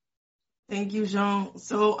 Thank you, Jean.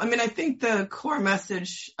 So, I think the core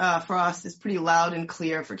message for us is pretty loud and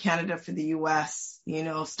clear for Canada, for the U.S.,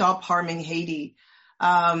 stop harming Haiti.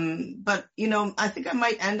 But, I think I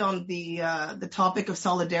might end on the topic of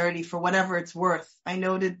solidarity for whatever it's worth. I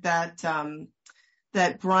noted that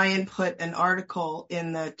Brian put an article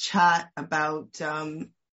in the chat about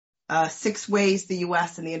 6 ways the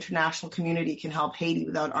U.S. and the international community can help Haiti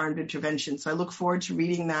without armed intervention. So I look forward to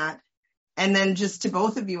reading that. And then just to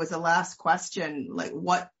both of you as a last question, like,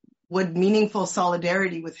 what would meaningful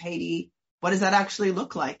solidarity with Haiti, what does that actually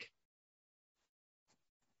look like?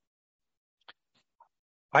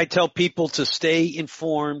 I tell people to stay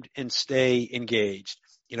informed and stay engaged.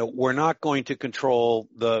 We're not going to control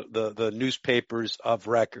the newspapers of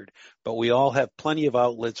record, but we all have plenty of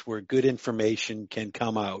outlets where good information can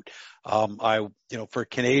come out. For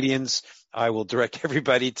Canadians, I will direct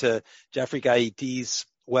everybody to Jeffrey Gaiti's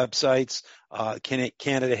websites,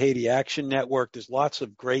 Canada Haiti Action Network. There's lots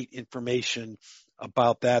of great information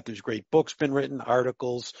about that. There's great books been written,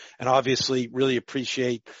 articles, and obviously really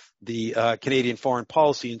appreciate the Canadian Foreign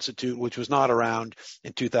Policy Institute, which was not around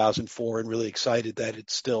in 2004, and really excited that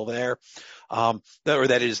it's still there, or that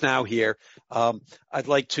it is now here. I'd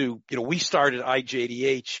like to, we started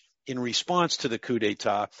IJDH in response to the coup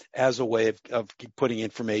d'etat as a way of putting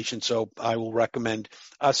information. So I will recommend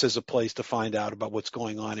us as a place to find out about what's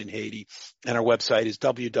going on in Haiti. And our website is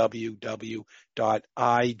www.ijdh.org.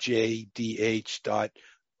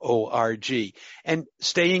 And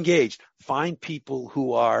stay engaged. Find people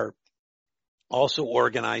who are also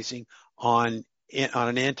organizing on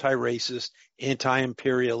an anti-racist,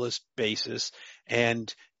 anti-imperialist basis,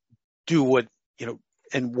 and do what,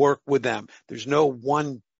 and work with them. There's no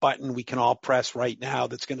one button we can all press right now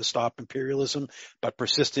that's going to stop imperialism, but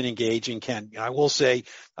persistent engaging can. I will say,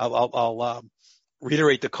 I'll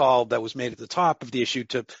reiterate the call that was made at the top of the issue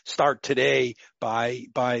to start today by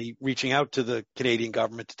reaching out to the Canadian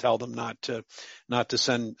government to tell them not to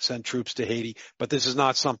send troops to Haiti. But this is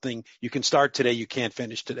not something you can start today, you can't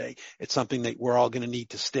finish today. It's something that we're all going to need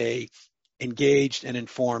to stay engaged and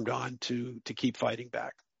informed on to keep fighting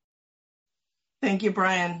back. Thank you,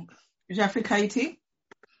 Brian. Jeffrey Kaiti?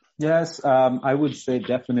 Yes, I would say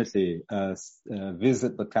definitely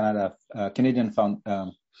visit the Canadian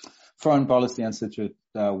Foreign Policy Institute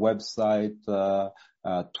website,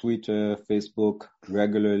 Twitter, Facebook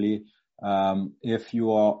regularly. If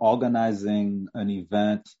you are organizing an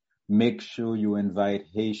event, make sure you invite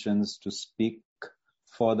Haitians to speak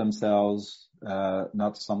for themselves,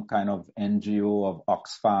 not some kind of NGO of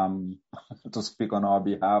Oxfam to speak on our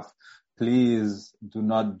behalf. Please do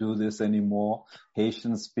not do this anymore.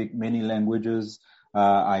 Haitians speak many languages.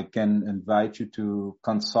 I can invite you to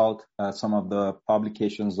consult some of the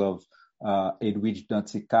publications of Edwidge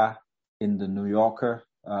Dantika in the New Yorker,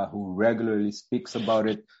 who regularly speaks about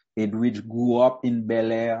it. Edwidge grew up in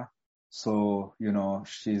Bel Air, so,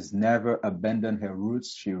 she's never abandoned her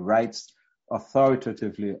roots. She writes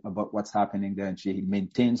authoritatively about what's happening there, and she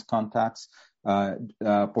maintains contacts.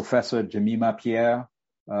 Professor Jemima Pierre,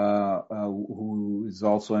 who is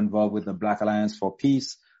also involved with the Black Alliance for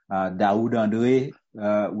Peace, Daoud Andre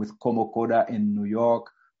with Komokoda in New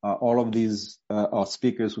York. All of these are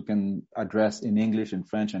speakers who can address in English, in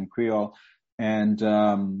French, and Creole. And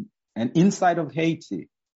inside of Haiti,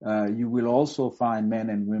 you will also find men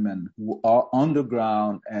and women who are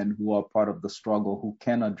underground and who are part of the struggle, who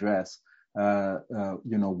can address,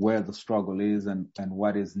 where the struggle is and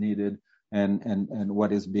what is needed and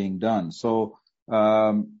what is being done. So,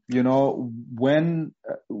 when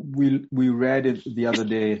we read it the other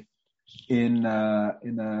day in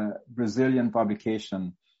a Brazilian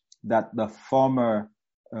publication that the former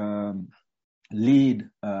lead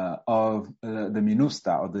of the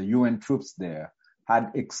MINUSTA, or the UN troops there,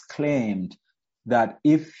 had exclaimed that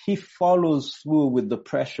if he follows through with the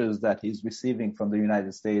pressures that he's receiving from the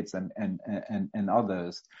United States and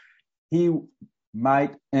others, he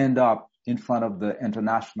might end up in front of the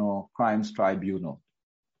International Crimes Tribunal.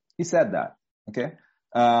 He said that, okay?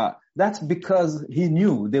 That's because he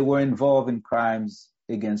knew they were involved in crimes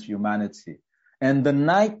against humanity. And the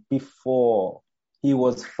night before he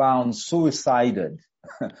was found suicided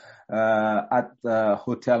at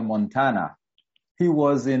Hotel Montana, he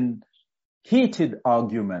was in heated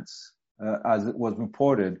arguments, as it was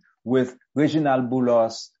reported, with Reginald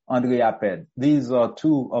Boulos, André Apped. These are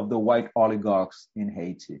two of the white oligarchs in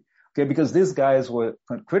Haiti. Okay, because these guys were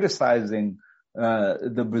criticizing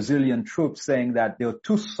the Brazilian troops, saying that they were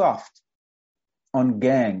too soft on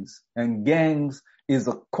gangs, and gangs is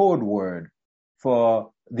a code word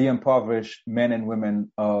for the impoverished men and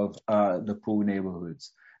women of the poor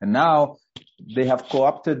neighborhoods. And now they have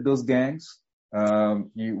co-opted those gangs.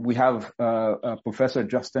 We have Professor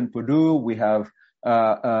Justin Perdue. We have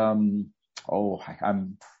I'm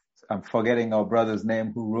forgetting our brother's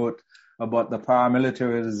name who wrote about the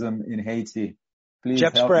paramilitarism in Haiti. Please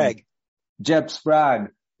Jeb Sprague. Jeb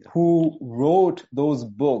Sprague, who wrote those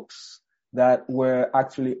books that were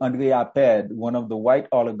actually André Apped, one of the white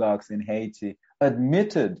oligarchs in Haiti,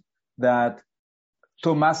 admitted that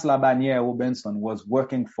Thomas Labanière Robinson was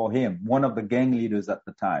working for him, one of the gang leaders at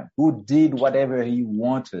the time, who did whatever he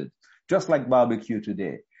wanted, just like barbecue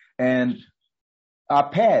today. And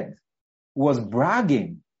Apped was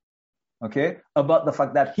bragging, okay, about the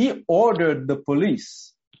fact that he ordered the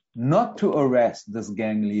police not to arrest this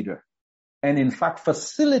gang leader, and in fact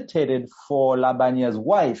facilitated for Labanière's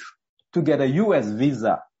wife to get a U.S.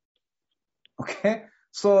 visa. Okay?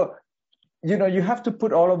 So, you have to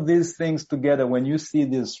put all of these things together when you see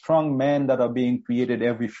these strong men that are being created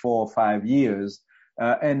every 4 or 5 years,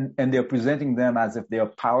 and they're presenting them as if they are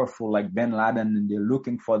powerful like bin Laden, and they're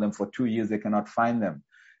looking for them for 2 years, they cannot find them.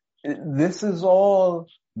 This is all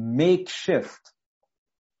makeshift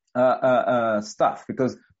stuff,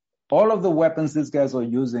 because all of the weapons these guys are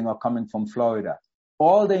using are coming from Florida.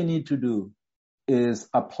 All they need to do is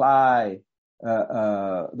apply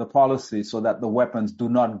the policy so that the weapons do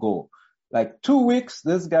not go. Like 2 weeks,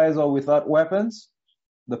 these guys are without weapons,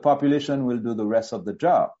 the population will do the rest of the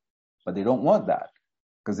job. But they don't want that.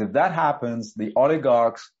 Because if that happens, the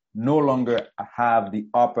oligarchs no longer have the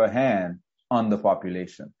upper hand on the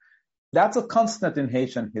population. That's a constant in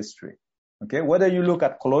Haitian history. Okay, whether you look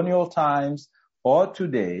at colonial times or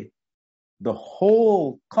today, the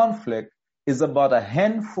whole conflict is about a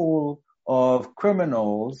handful of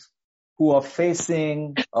criminals who are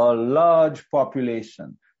facing a large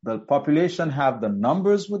population. The population have the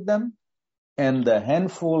numbers with them, and the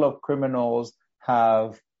handful of criminals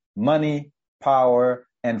have money, power,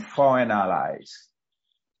 and foreign allies.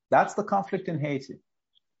 That's the conflict in Haiti.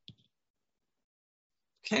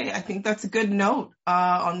 Okay, I think that's a good note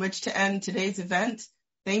on which to end today's event.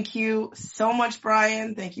 Thank you so much,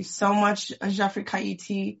 Brian. Thank you so much, Geoffrey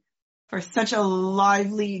Kaiti, for such a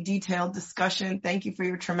lively, detailed discussion. Thank you for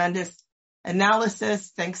your tremendous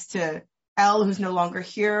analysis. Thanks to Elle, who's no longer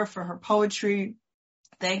here, for her poetry.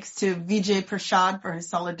 Thanks to Vijay Prashad for his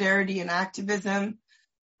solidarity and activism.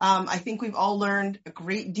 I think we've all learned a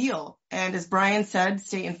great deal. And as Brian said,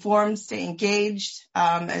 stay informed, stay engaged.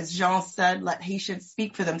 As Jean said, let Haitians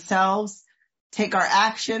speak for themselves. Take our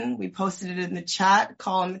action. We posted it in the chat,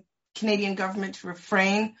 call on the Canadian government to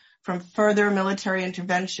refrain from further military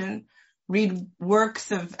intervention. Read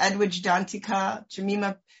works of Edwidge Danticat,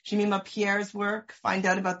 Jemima Pierre's work, find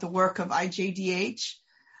out about the work of IJDH.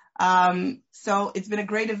 So it's been a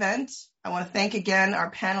great event. I want to thank again our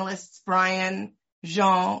panelists, Brian,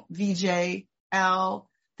 Jean, Vijay, Elle.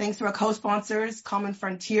 Thanks to our co-sponsors, Common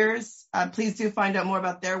Frontiers. Please do find out more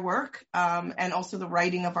about their work and also the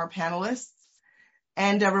writing of our panelists.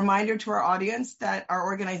 And a reminder to our audience that our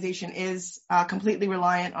organization is completely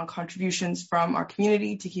reliant on contributions from our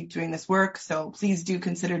community to keep doing this work. So please do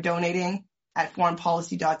consider donating at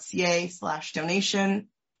foreignpolicy.ca/donation.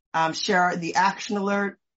 Share the action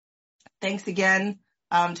alert. Thanks again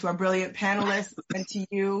to our brilliant panelists and to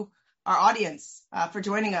you, our audience, for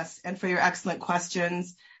joining us and for your excellent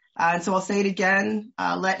questions. And so I'll say it again,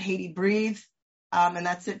 let Haiti breathe. And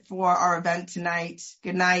that's it for our event tonight.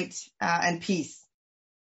 Good night and peace.